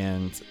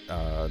 and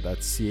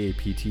that's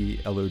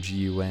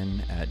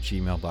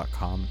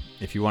captlogun@gmail.com.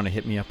 If you want to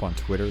hit me up on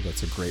Twitter,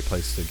 that's a great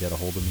place to get a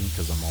hold of me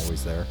because I'm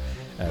always there.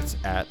 That's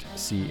at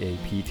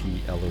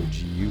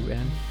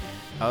captlogun.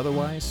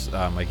 Otherwise,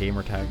 my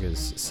gamer tag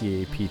is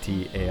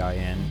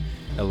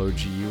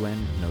captainlogun,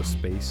 no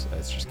space.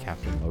 That's just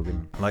Captain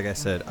Logan. Like I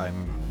said, I've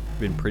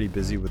been pretty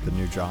busy with the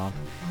new job,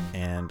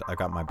 and I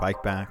got my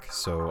bike back,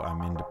 so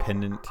I'm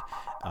independent.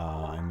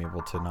 I'm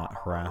able to not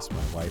harass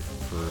my wife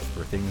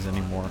for things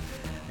anymore,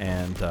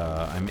 and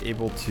I'm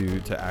able to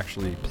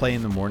actually play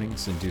in the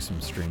mornings and do some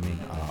streaming.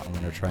 I'm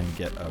going to try and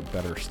get a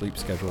better sleep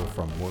schedule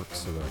from work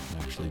so that I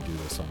can actually do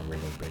this on a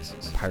regular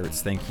basis.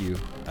 Pirates, thank you.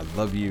 I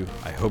love you.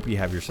 I hope you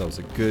have yourselves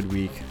a good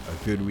week, a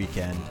good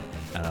weekend,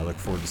 and I look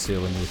forward to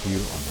sailing with you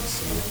on the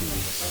Sea of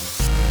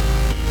Thieves.